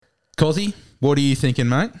football. Cozzy, what are you thinking,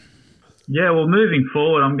 mate? Yeah, well, moving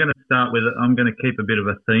forward, I'm going to start with it. I'm going to keep a bit of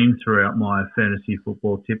a theme throughout my fantasy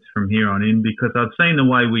football tips from here on in, because I've seen the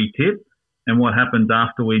way we tip and what happens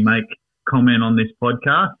after we make comment on this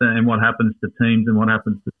podcast, and what happens to teams and what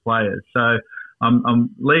happens to players. So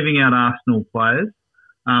I'm leaving out Arsenal players.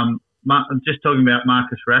 Just talking about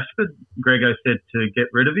Marcus Rashford, Grego said to get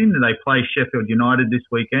rid of him. They play Sheffield United this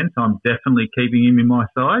weekend, so I'm definitely keeping him in my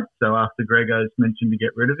side. So after Grego's mentioned to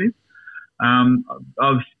get rid of him.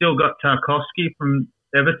 I've still got Tarkowski from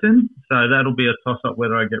Everton, so that'll be a toss-up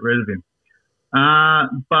whether I get rid of him.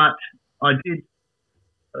 But I did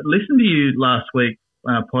listen to you last week,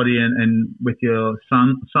 Poddy, and with your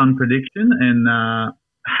son prediction, and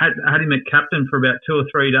had him at captain for about 2 or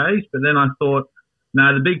 3 days. But then I thought,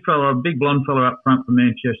 no, the big blonde fella up front for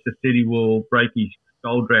Manchester City will break his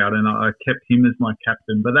goal drought, and I kept him as my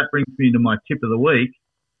captain. But that brings me to my tip of the week,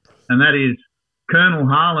 and that is Colonel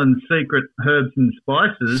Haaland's secret herbs and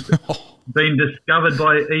spices been discovered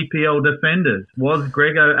by EPL defenders. Was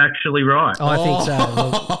Grego actually right? I think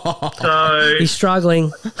so. So he's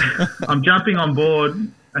struggling. I'm jumping on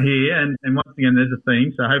board here, and once again, there's a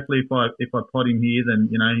theme. So hopefully, if I pot him here, then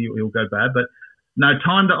he'll go bad. But no,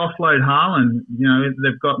 time to offload Haaland.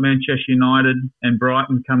 They've got Manchester United and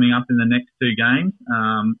Brighton coming up in the next 2 games.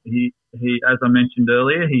 He as I mentioned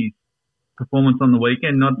earlier, he's performance on the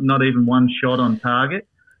weekend, not even one shot on target.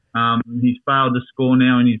 He's failed to score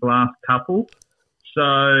now in his last couple.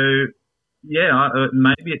 So, yeah,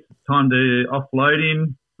 maybe it's time to offload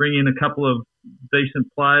him, bring in a couple of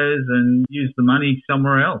decent players and use the money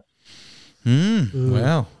somewhere else.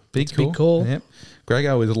 Wow, big call. Yep.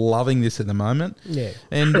 Grego is loving this at the moment. Yeah.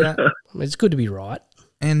 And it's good to be right.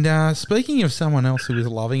 And speaking of someone else who is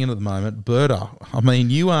loving it at the moment, Berta, I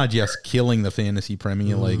mean, you are just killing the Fantasy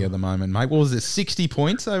Premier League at the moment, mate. What was it, 60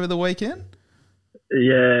 points over the weekend?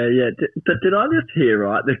 Yeah. Did I just hear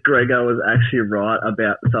right that Grego was actually right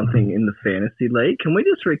about something in the Fantasy League? Can we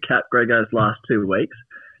just recap Grego's last 2 weeks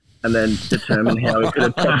and then determine how he could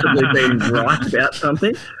have possibly been right about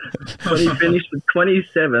something? When he finished with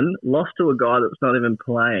 27, lost to a guy that's not even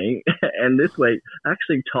playing, and this week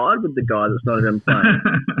actually tied with the guy that's not even playing.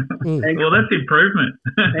 Well, that's improvement.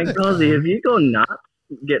 And Cozzy, have you gone nuts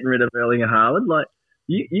getting rid of Erling Haaland? Like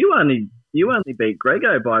you only beat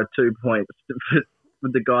Grego by 2 points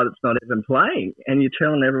with the guy that's not even playing, and you're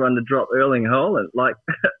telling everyone to drop Erling Haaland. Like,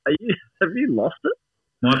 have you lost it?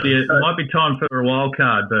 Might be time for a wild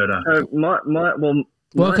card, Berta.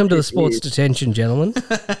 Welcome to the Sports Detention, gentlemen.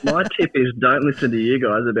 My tip is don't listen to you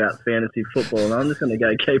guys about fantasy football, and I'm just going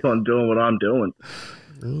to keep on doing what I'm doing.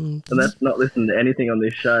 And that's not listening to anything on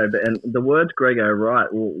this show. And the words Grego Wright,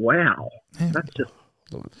 wow. That's just...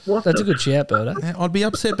 That's a good shout, Berto. I'd be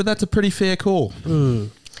upset, but that's a pretty fair call.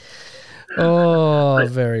 Oh,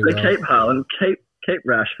 very well. Keep Haaland, keep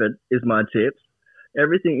Rashford is my tips.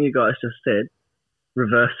 Everything you guys just said,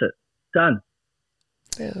 reverse it. Done.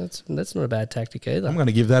 Yeah, that's not a bad tactic either. I'm going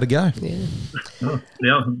to give that a go. Yeah.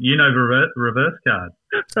 Reverse card.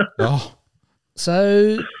 Oh.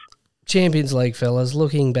 So, Champions League, fellas,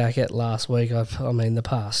 looking back at last week, I mean, the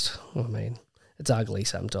past, it's ugly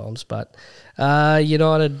sometimes, but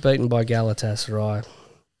United beaten by Galatasaray.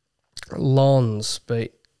 Lens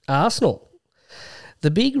beat Arsenal.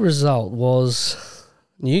 The big result was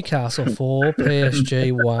Newcastle 4,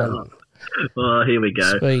 PSG 1. Oh, here we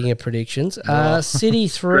go. Speaking of predictions, City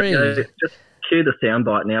 3. Just cue the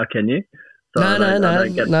soundbite now, can you? So No. I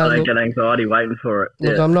don't get anxiety waiting for it.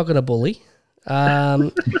 Look, I'm not going to bully.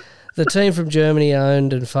 The team from Germany,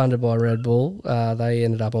 owned and funded by Red Bull, they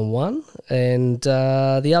ended up on 1. And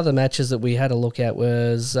the other matches that we had a look at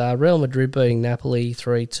was Real Madrid beating Napoli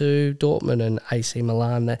 3-2, Dortmund and AC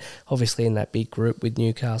Milan, obviously in that big group with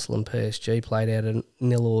Newcastle and PSG, played out a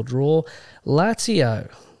 0-0 draw. Lazio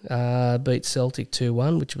beat Celtic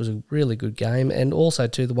 2-1, which was a really good game. And also,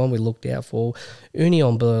 too, the one we looked out for,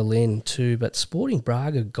 Union Berlin 2, but Sporting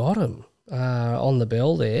Braga got them. On the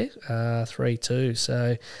bell there, 3-2.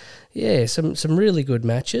 So, yeah, some really good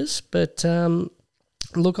matches. But,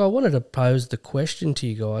 look, I wanted to pose the question to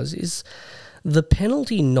you guys, is the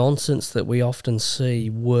penalty nonsense that we often see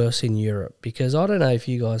worse in Europe? Because I don't know if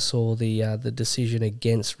you guys saw the decision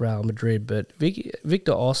against Real Madrid, but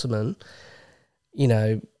Victor Osimhen,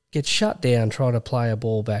 gets shut down trying to play a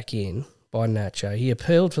ball back in by Nacho. He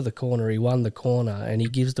appealed for the corner, he won the corner, and he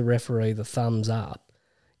gives the referee the thumbs up,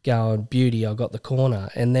 going, beauty, I got the corner.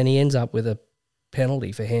 And then he ends up with a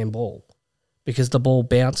penalty for handball because the ball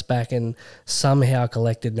bounced back and somehow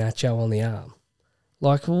collected Nacho on the arm.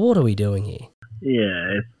 Like, what are we doing here?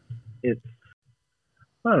 Yeah, it's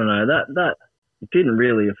I don't know, that didn't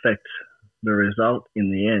really affect the result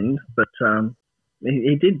in the end, but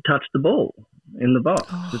he did touch the ball in the box.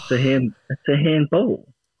 Oh. It's a handball.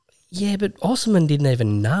 Yeah, but Osimhen didn't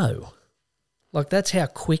even know. Like, that's how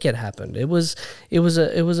quick it happened. It was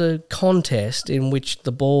a contest in which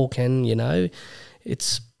the ball can,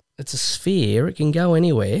 it's a sphere. It can go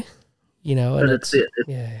anywhere, and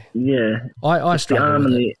yeah. I struggle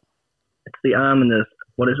with it. It's the arm and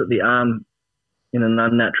the arm in an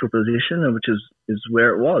unnatural position, which is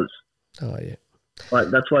where it was. Oh yeah. Like,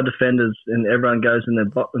 that's why defenders and everyone goes in the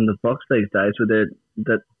box these days with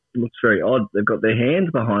that looks very odd. They've got their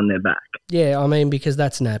hands behind their back. Yeah, because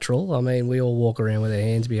that's natural. we all walk around with our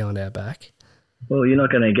hands behind our back. Well, you're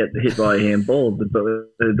not going to get hit by a handball, but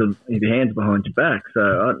your hands behind your back. So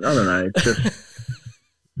I don't know. It's just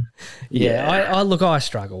yeah. I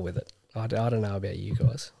struggle with it. I don't know about you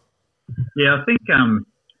guys. Yeah, I think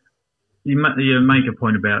you make a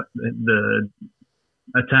point about the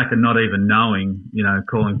attacker not even knowing,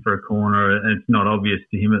 calling for a corner. It's not obvious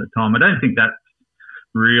to him at the time. I don't think that's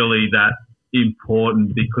really that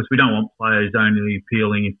important, because we don't want players only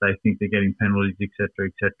appealing if they think they're getting penalties, etc.,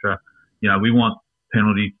 etc. We want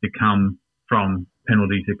penalties to come from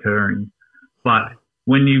penalties occurring. But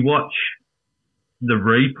when you watch the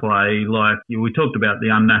replay, like we talked about the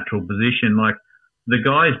unnatural position, like the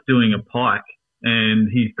guy's doing a pike and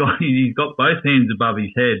he's got both hands above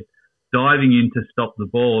his head, diving in to stop the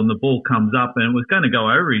ball, and the ball comes up and it was going to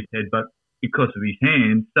go over his head, but because of his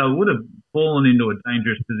hands, so it would have fallen into a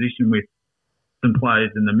dangerous position with some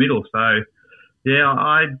players in the middle. So, yeah,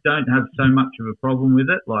 I don't have so much of a problem with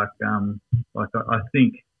it. I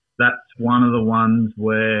think that's one of the ones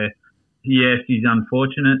where, yes, he's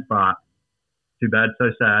unfortunate, but too bad,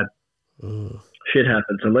 so sad. Shit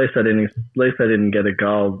happens. At least they didn't get a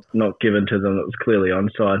goal not given to them that was clearly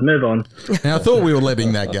onside. Move on. Now, I thought we were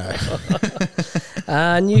letting that go.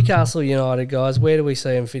 Newcastle United, guys, where do we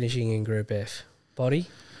see them finishing in Group F? Body?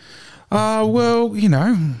 Well,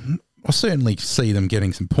 I certainly see them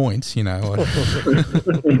getting some points, I'm going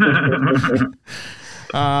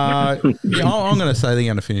to say they're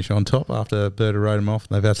going to finish on top after Berta wrote them off.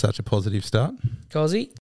 They've had such a positive start.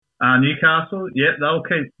 Cozzy? Newcastle, yeah, they'll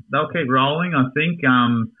keep rolling. I think.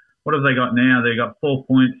 What have they got now? They've got 4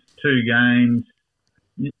 points, 2 games.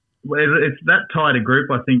 It's that tight a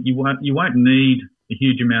group. I think you won't need a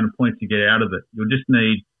huge amount of points to get out of it. You'll just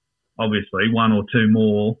need, obviously, 1 or 2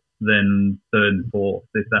 more than 3rd and 4th,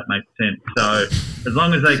 if that makes sense. So as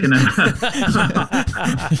long as they can, I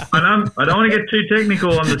don't want to get too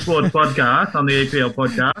technical on the sports podcast, on the EPL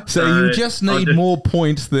podcast. So you just need more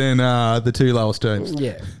points than the 2 lowest teams.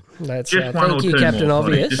 Yeah. That's just one thank or you, two Captain more.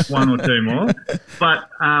 Obvious. Just one or two more. But,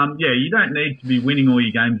 you don't need to be winning all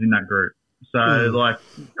your games in that group. So,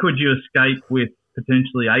 could you escape with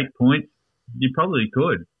potentially 8 points? You probably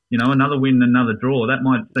could. Another win, another draw, that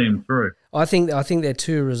might see them through. I think they're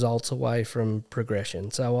 2 results away from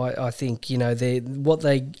progression. So I think, what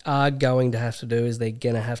they are going to have to do is they're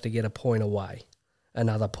going to have to get a point away,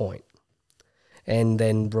 another point, and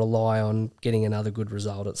then rely on getting another good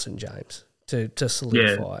result at St. James to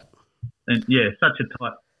solidify it. And, such a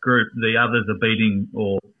tight group. The others are beating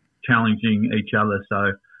or challenging each other,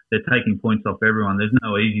 so they're taking points off everyone. There's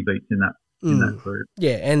no easy beats in that group.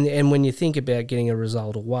 Yeah, and when you think about getting a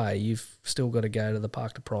result away, you've still got to go to the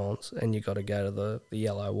Parc des Princes and you've got to go to the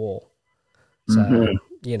Yellow Wall. So,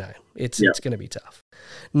 it's going to be tough.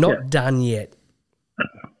 Not done yet.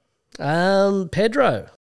 Pedro,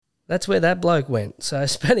 that's where that bloke went. So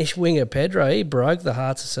Spanish winger Pedro, he broke the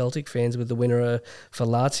hearts of Celtic fans with the winner for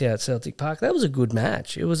Lazio at Celtic Park. That was a good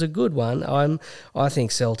match. It was a good one. I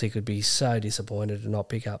think Celtic would be so disappointed to not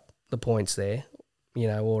pick up the points there.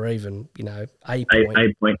 Or even, a point.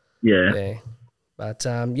 A point, yeah. But,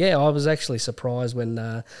 I was actually surprised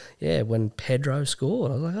when Pedro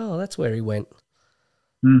scored. I was like, oh, that's where he went.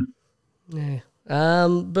 Yeah.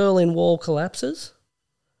 Berlin Wall collapses.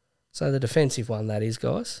 So the defensive one, that is,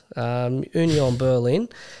 guys. Union Berlin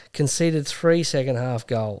conceded 3 second-half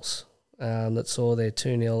goals that saw their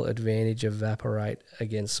 2-0 advantage evaporate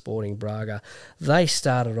against Sporting Braga. They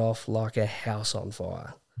started off like a house on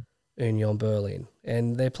fire. Union Berlin,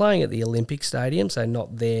 and they're playing at the Olympic Stadium, so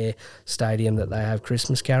not their stadium that they have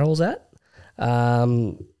Christmas carols at.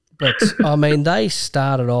 But I mean, they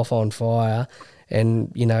started off on fire,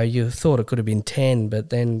 and you thought it could have been 10, but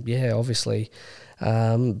then obviously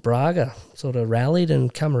Braga sort of rallied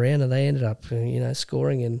and come around, and they ended up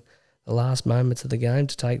scoring in the last moments of the game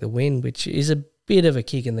to take the win, which is a bit of a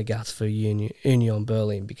kick in the guts for Union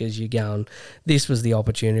Berlin, because you're going, this was the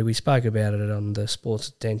opportunity. We spoke about it on the Sports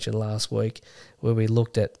Detention last week, where we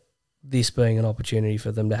looked at this being an opportunity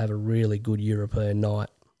for them to have a really good European night,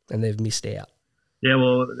 and they've missed out. Yeah,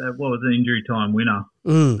 well, that was an injury time winner.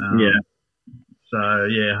 So,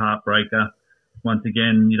 heartbreaker. Once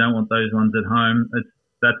again, you don't want those ones at home.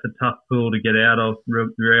 That's a tough pool to get out of,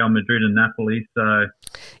 Real Madrid and Napoli. So,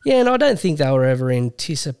 yeah, and I don't think they were ever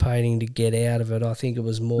anticipating to get out of it. I think it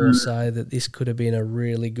was more so that this could have been a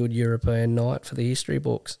really good European night for the history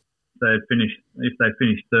books. If they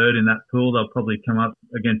finish third in that pool, they'll probably come up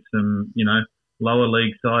against some, lower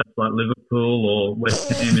league sides like Liverpool or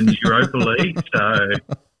West Ham in the Europa League. So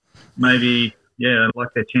maybe,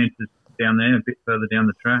 like their chances down there, a bit further down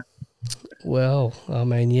the track. Well, I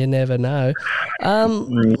mean, you never know.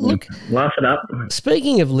 Look, laugh it up.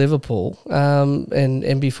 Speaking of Liverpool,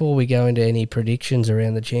 and before we go into any predictions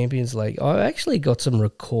around the Champions League, I actually got some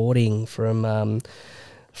recording from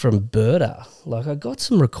Berta. Like, I got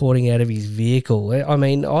some recording out of his vehicle. I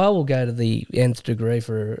mean, I will go to the nth degree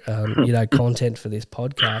for content for this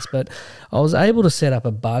podcast, but I was able to set up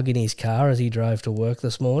a bug in his car as he drove to work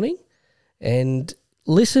this morning, and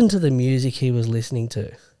listen to the music he was listening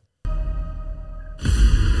to.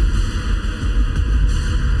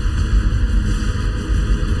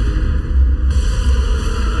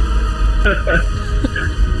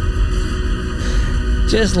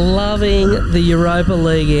 Just loving the Europa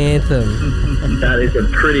League anthem. That is a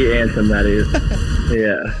pretty anthem, that is.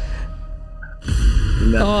 Yeah.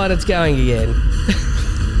 No. Oh, and it's going again.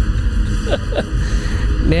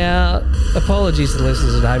 Now, apologies to the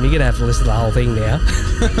listeners at home. You're going to have to listen to the whole thing now.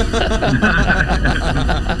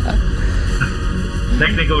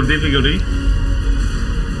 Technical difficulty.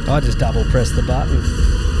 I just double pressed the button.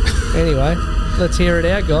 Anyway, let's hear it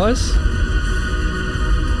out, guys.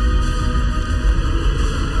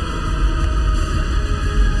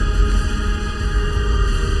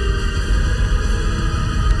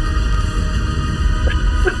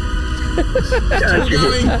 Can't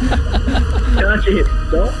you hit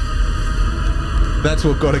stop? That's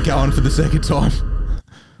what got it going for the second time.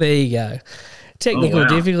 There you go. Technical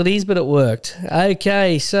difficulties, but it worked.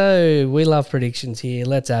 Okay, so we love predictions here.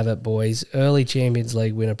 Let's have it, boys. Early Champions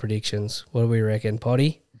League winner predictions. What do we reckon,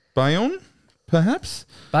 Potty? Bayern, perhaps?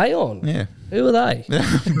 Bayern? Yeah. Who are they?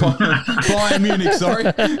 Bayern Munich, sorry.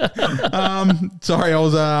 Sorry, I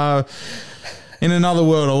was in another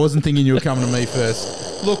world. I wasn't thinking you were coming to me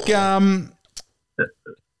first. Look, are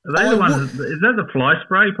they the ones? Is that the fly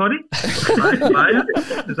spray, Potty? Is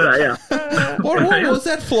that, yeah. What was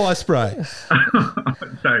that fly spray?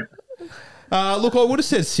 Sorry. Look, I would have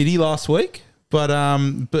said City last week. But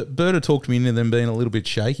Berta talked me into them being a little bit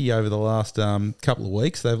shaky over the last couple of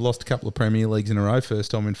weeks. They've lost a couple of Premier Leagues in a row, first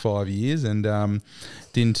time in 5 years, and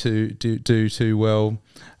didn't do too well,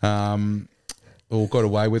 or got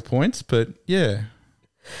away with points. But yeah,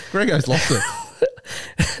 Grego's lost it.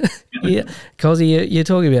 Yeah, Cozzy, you're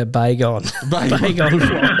talking about Bagon. Bagon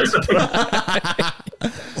flies.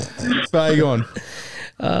 Bagon.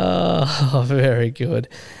 Oh, very good.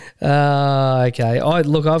 Okay.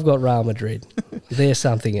 I've got Real Madrid. They're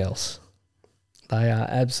something else. They are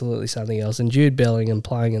absolutely something else. And Jude Bellingham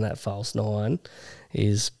playing in that false nine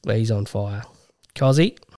he's on fire.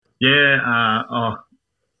 Cozzy? Yeah.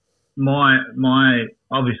 My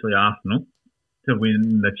obviously Arsenal to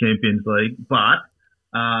win the Champions League, but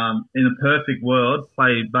in a perfect world,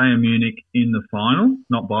 play Bayern Munich in the final,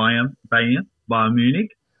 not Bayern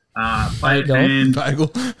Munich.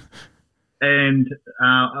 Bagel. And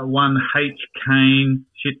one H. Kane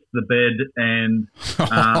shits the bed, and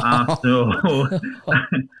Arsenal,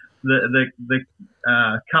 the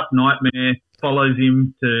cup nightmare follows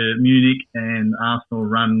him to Munich, and Arsenal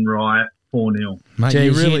run riot 4-0. Mate, Jeez,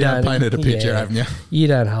 you really have painted a picture, haven't you? You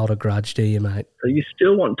don't hold a grudge, do you, mate? So you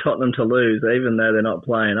still want Tottenham to lose, even though they're not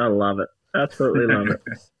playing. I love it. Absolutely love it.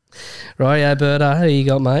 Right, Berta, who you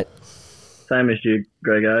got, mate? Same as you,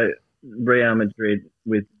 Grego. Real Madrid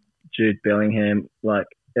with Jude Bellingham. Like,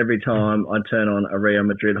 every time I turn on a Real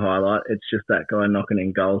Madrid highlight, it's just that guy knocking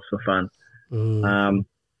in goals for fun.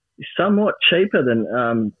 Somewhat cheaper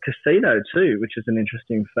than Casino too, which is an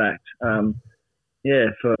interesting fact.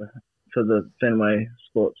 For the Fenway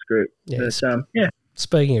Sports Group. Yes. But,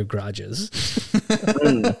 Speaking of grudges.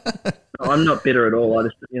 I'm not bitter at all. I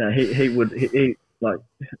just, he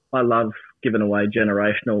I love giving away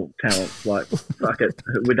generational talent. Like, fuck it.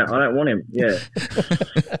 I don't want him. Yeah.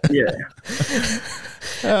 Yeah.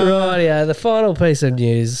 Right, the final piece of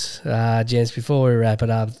news, gents, before we wrap it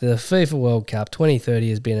up, the FIFA World Cup 2030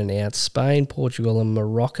 has been announced. Spain, Portugal and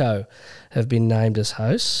Morocco have been named as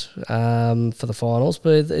hosts for the finals,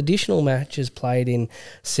 but additional matches played in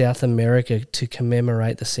South America to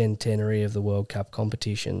commemorate the centenary of the World Cup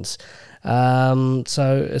competitions.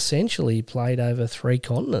 So essentially played over 3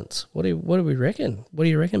 continents. What do we reckon? What do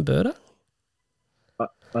you reckon, Berta?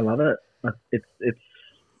 I love it. It's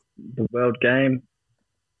the world game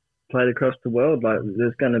played across the world. Like,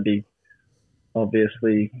 there's going to be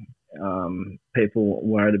obviously people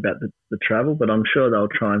worried about the travel, but I'm sure they'll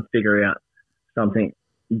try and figure out something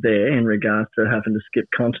there in regards to having to skip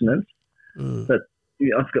continents. But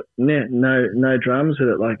I've got no dramas with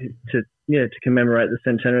it. Like, to commemorate the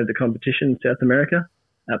centenary of the competition in South America,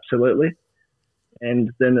 absolutely. And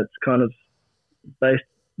then it's kind of based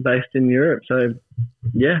in Europe. So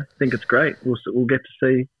yeah, I think it's great. We'll get to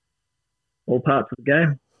see all parts of the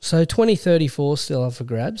game. So 2034 still up for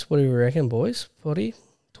grabs. What do we reckon, boys?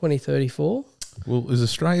 2034? Well, is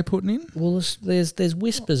Australia putting in? Well, there's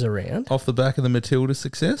whispers around. Off the back of the Matilda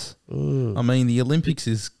success? I mean, the Olympics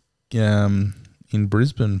is in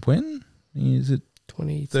Brisbane. When? Is it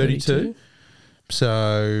 2032?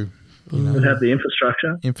 So, we have the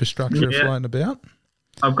infrastructure floating about.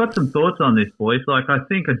 I've got some thoughts on this, boys. Like, I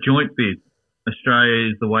think a joint bid, Australia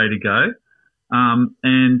is the way to go.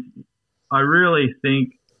 And I really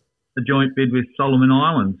think a joint bid with Solomon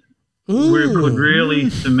Islands could really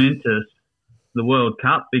cement us the World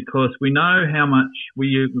Cup, because we know how much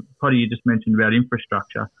Potty, you just mentioned about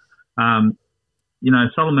infrastructure.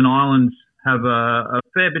 Solomon Islands have a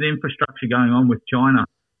fair bit of infrastructure going on with China,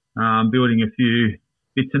 building a few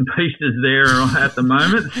bits and pieces there at the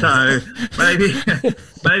moment. So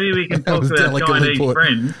maybe we can talk to our Chinese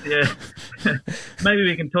friends. Yeah, maybe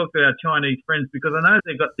we can talk to our Chinese friends, because I know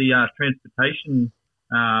they've got the transportation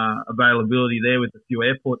availability there with a few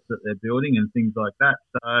airports that they're building and things like that.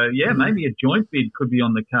 So yeah, maybe a joint bid could be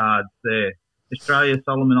on the cards there. Australia,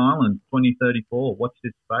 Solomon Islands, 2034. Watch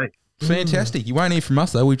this space. Fantastic. You won't hear from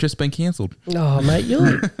us, though. We've just been cancelled. Oh, mate,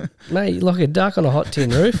 you're like a duck on a hot tin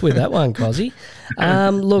roof with that one, Cozzy.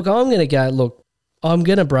 Look, I'm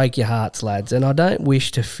going to break your hearts, lads, and I don't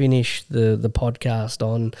wish to finish the podcast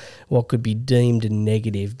on what could be deemed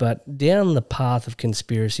negative, but down the path of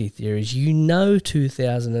conspiracy theories,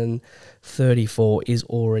 2034 is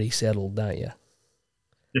already settled, don't you?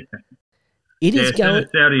 Yeah. It is going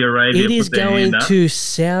Saudi Arabia. It is going to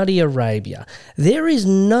Saudi Arabia. There is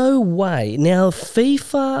no way. Now,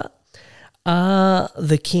 FIFA are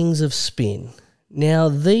the kings of spin. Now,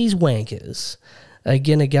 these wankers are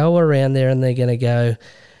going to go around there and they're going to go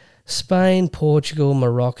Spain, Portugal,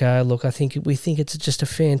 Morocco. Look, we think it's just a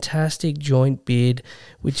fantastic joint bid,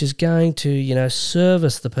 which is going to,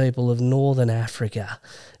 service the people of Northern Africa.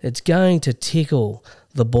 It's going to tickle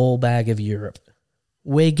the ball bag of Europe.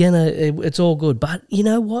 It's all good. But you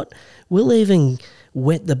know what? We'll even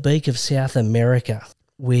wet the beak of South America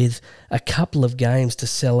with a couple of games to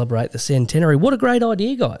celebrate the centenary. What a great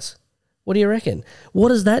idea, guys. What do you reckon? What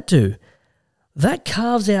does that do? That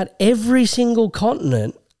carves out every single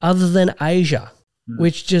continent other than Asia,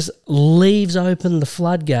 which just leaves open the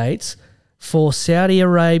floodgates for Saudi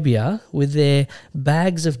Arabia with their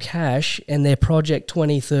bags of cash and their Project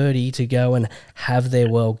 2030 to go and have their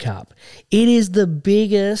World Cup. It is the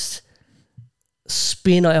biggest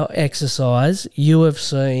spin exercise you have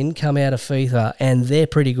seen come out of FIFA, and they're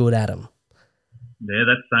pretty good at them. Yeah,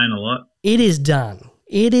 that's saying a lot. It is done.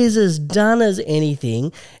 It is as done as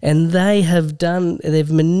anything, and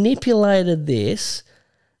they've manipulated this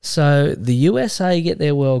so the USA get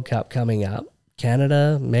their World Cup coming up,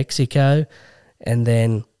 Canada, Mexico, and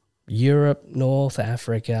then Europe, North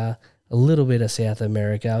Africa, a little bit of South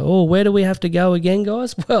America. Oh, where do we have to go again,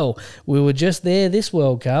 guys? Well, we were just there this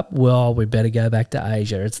World Cup. Well, we better go back to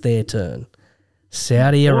Asia. It's their turn.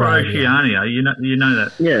 Saudi Arabia. Oceania, you know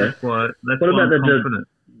that. Yeah. That's why What about I'm confident.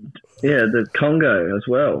 the Congo as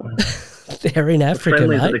well? They're in Africa,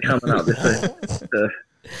 Friendlies mate. that are coming up this week.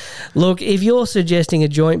 Look, if you're suggesting a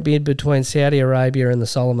joint bid between Saudi Arabia and the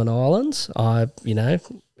Solomon Islands,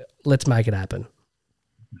 let's make it happen.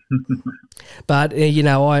 But,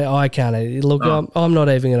 I can't. Look, I'm not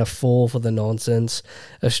even going to fall for the nonsense.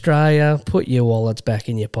 Australia, put your wallets back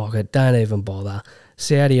in your pocket. Don't even bother.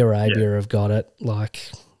 Saudi Arabia have got it.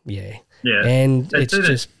 Yeah. And it's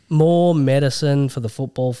just more medicine for the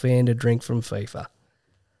football fan to drink from FIFA.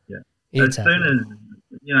 Yeah. It's as soon as,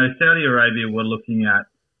 Saudi Arabia were looking at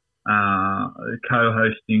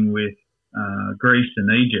co-hosting with Greece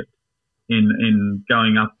and Egypt in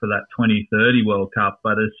going up for that 2030 World Cup,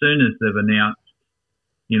 but as soon as they've announced,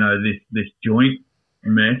 this joint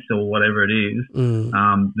mess or whatever it is,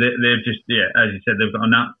 they've just, as you said, they've got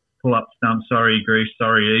enough pull-up stump. Sorry, Greece.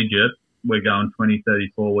 Sorry, Egypt. We're going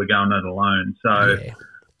 2034. We're going it alone. So it's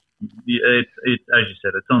as you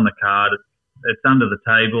said, it's on the card. It's under the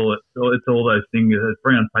table. It's all those things. It's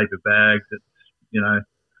brown paper bags. It's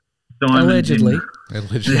Allegedly.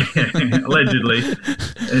 Allegedly.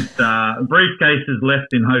 It's briefcases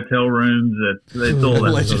left in hotel rooms. It's all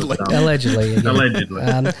that sort of stuff. Allegedly. Again.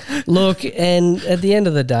 Allegedly. Look, and at the end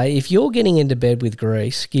of the day, if you're getting into bed with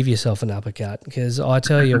Greece, give yourself an uppercut, because I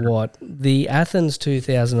tell you what, the Athens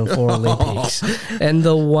 2004 Olympics and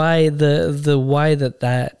the way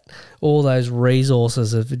that all those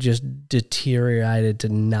resources have just deteriorated to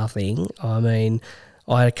nothing. I mean,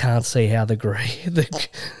 I can't see how the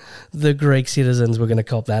Greek citizens were going to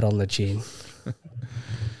cop that on the chin.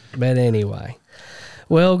 But anyway.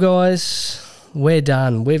 Well, guys, we're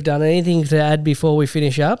done. We've done anything to add before we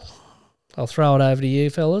finish up? I'll throw it over to you,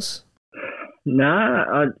 fellas. No,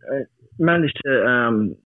 I managed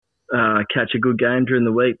to catch a good game during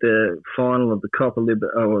the week. The final of the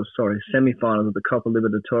semi-final of the Copa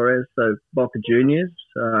Libertadores. So Boca Juniors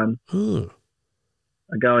are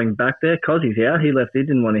going back there. Cozzy's out. He left. He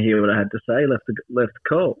didn't want to hear what I had to say. He left the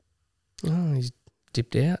call. Oh, he's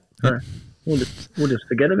dipped out. So we'll just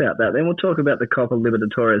forget about that. Then we'll talk about the Copa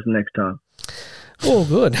Libertadores next time. Oh,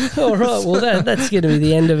 good. All right. Well, that's going to be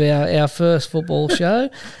the end of our first football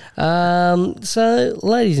show. So,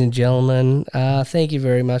 ladies and gentlemen, thank you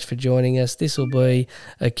very much for joining us. This will be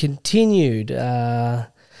a continued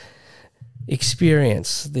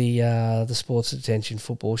experience, the Sports Detention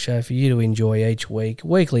Football Show, for you to enjoy each week,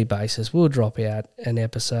 weekly basis. We'll drop out an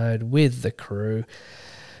episode with the crew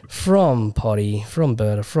from Potty, from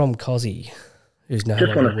Berta, from Cozzy, who's no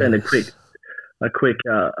just want to send a quick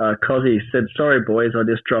Cozzy said, sorry boys, I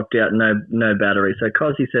just dropped out, no battery. So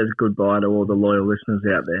Cozzy says goodbye to all the loyal listeners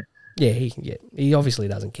out there. Yeah, he obviously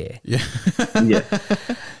doesn't care. Yeah. Yeah.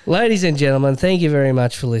 Ladies and gentlemen, thank you very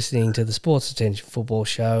much for listening to the Sports Detention Football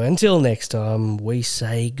Show. Until next time, we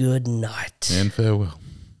say good night. And farewell.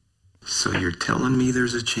 So you're telling me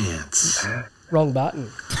there's a chance? Wrong button.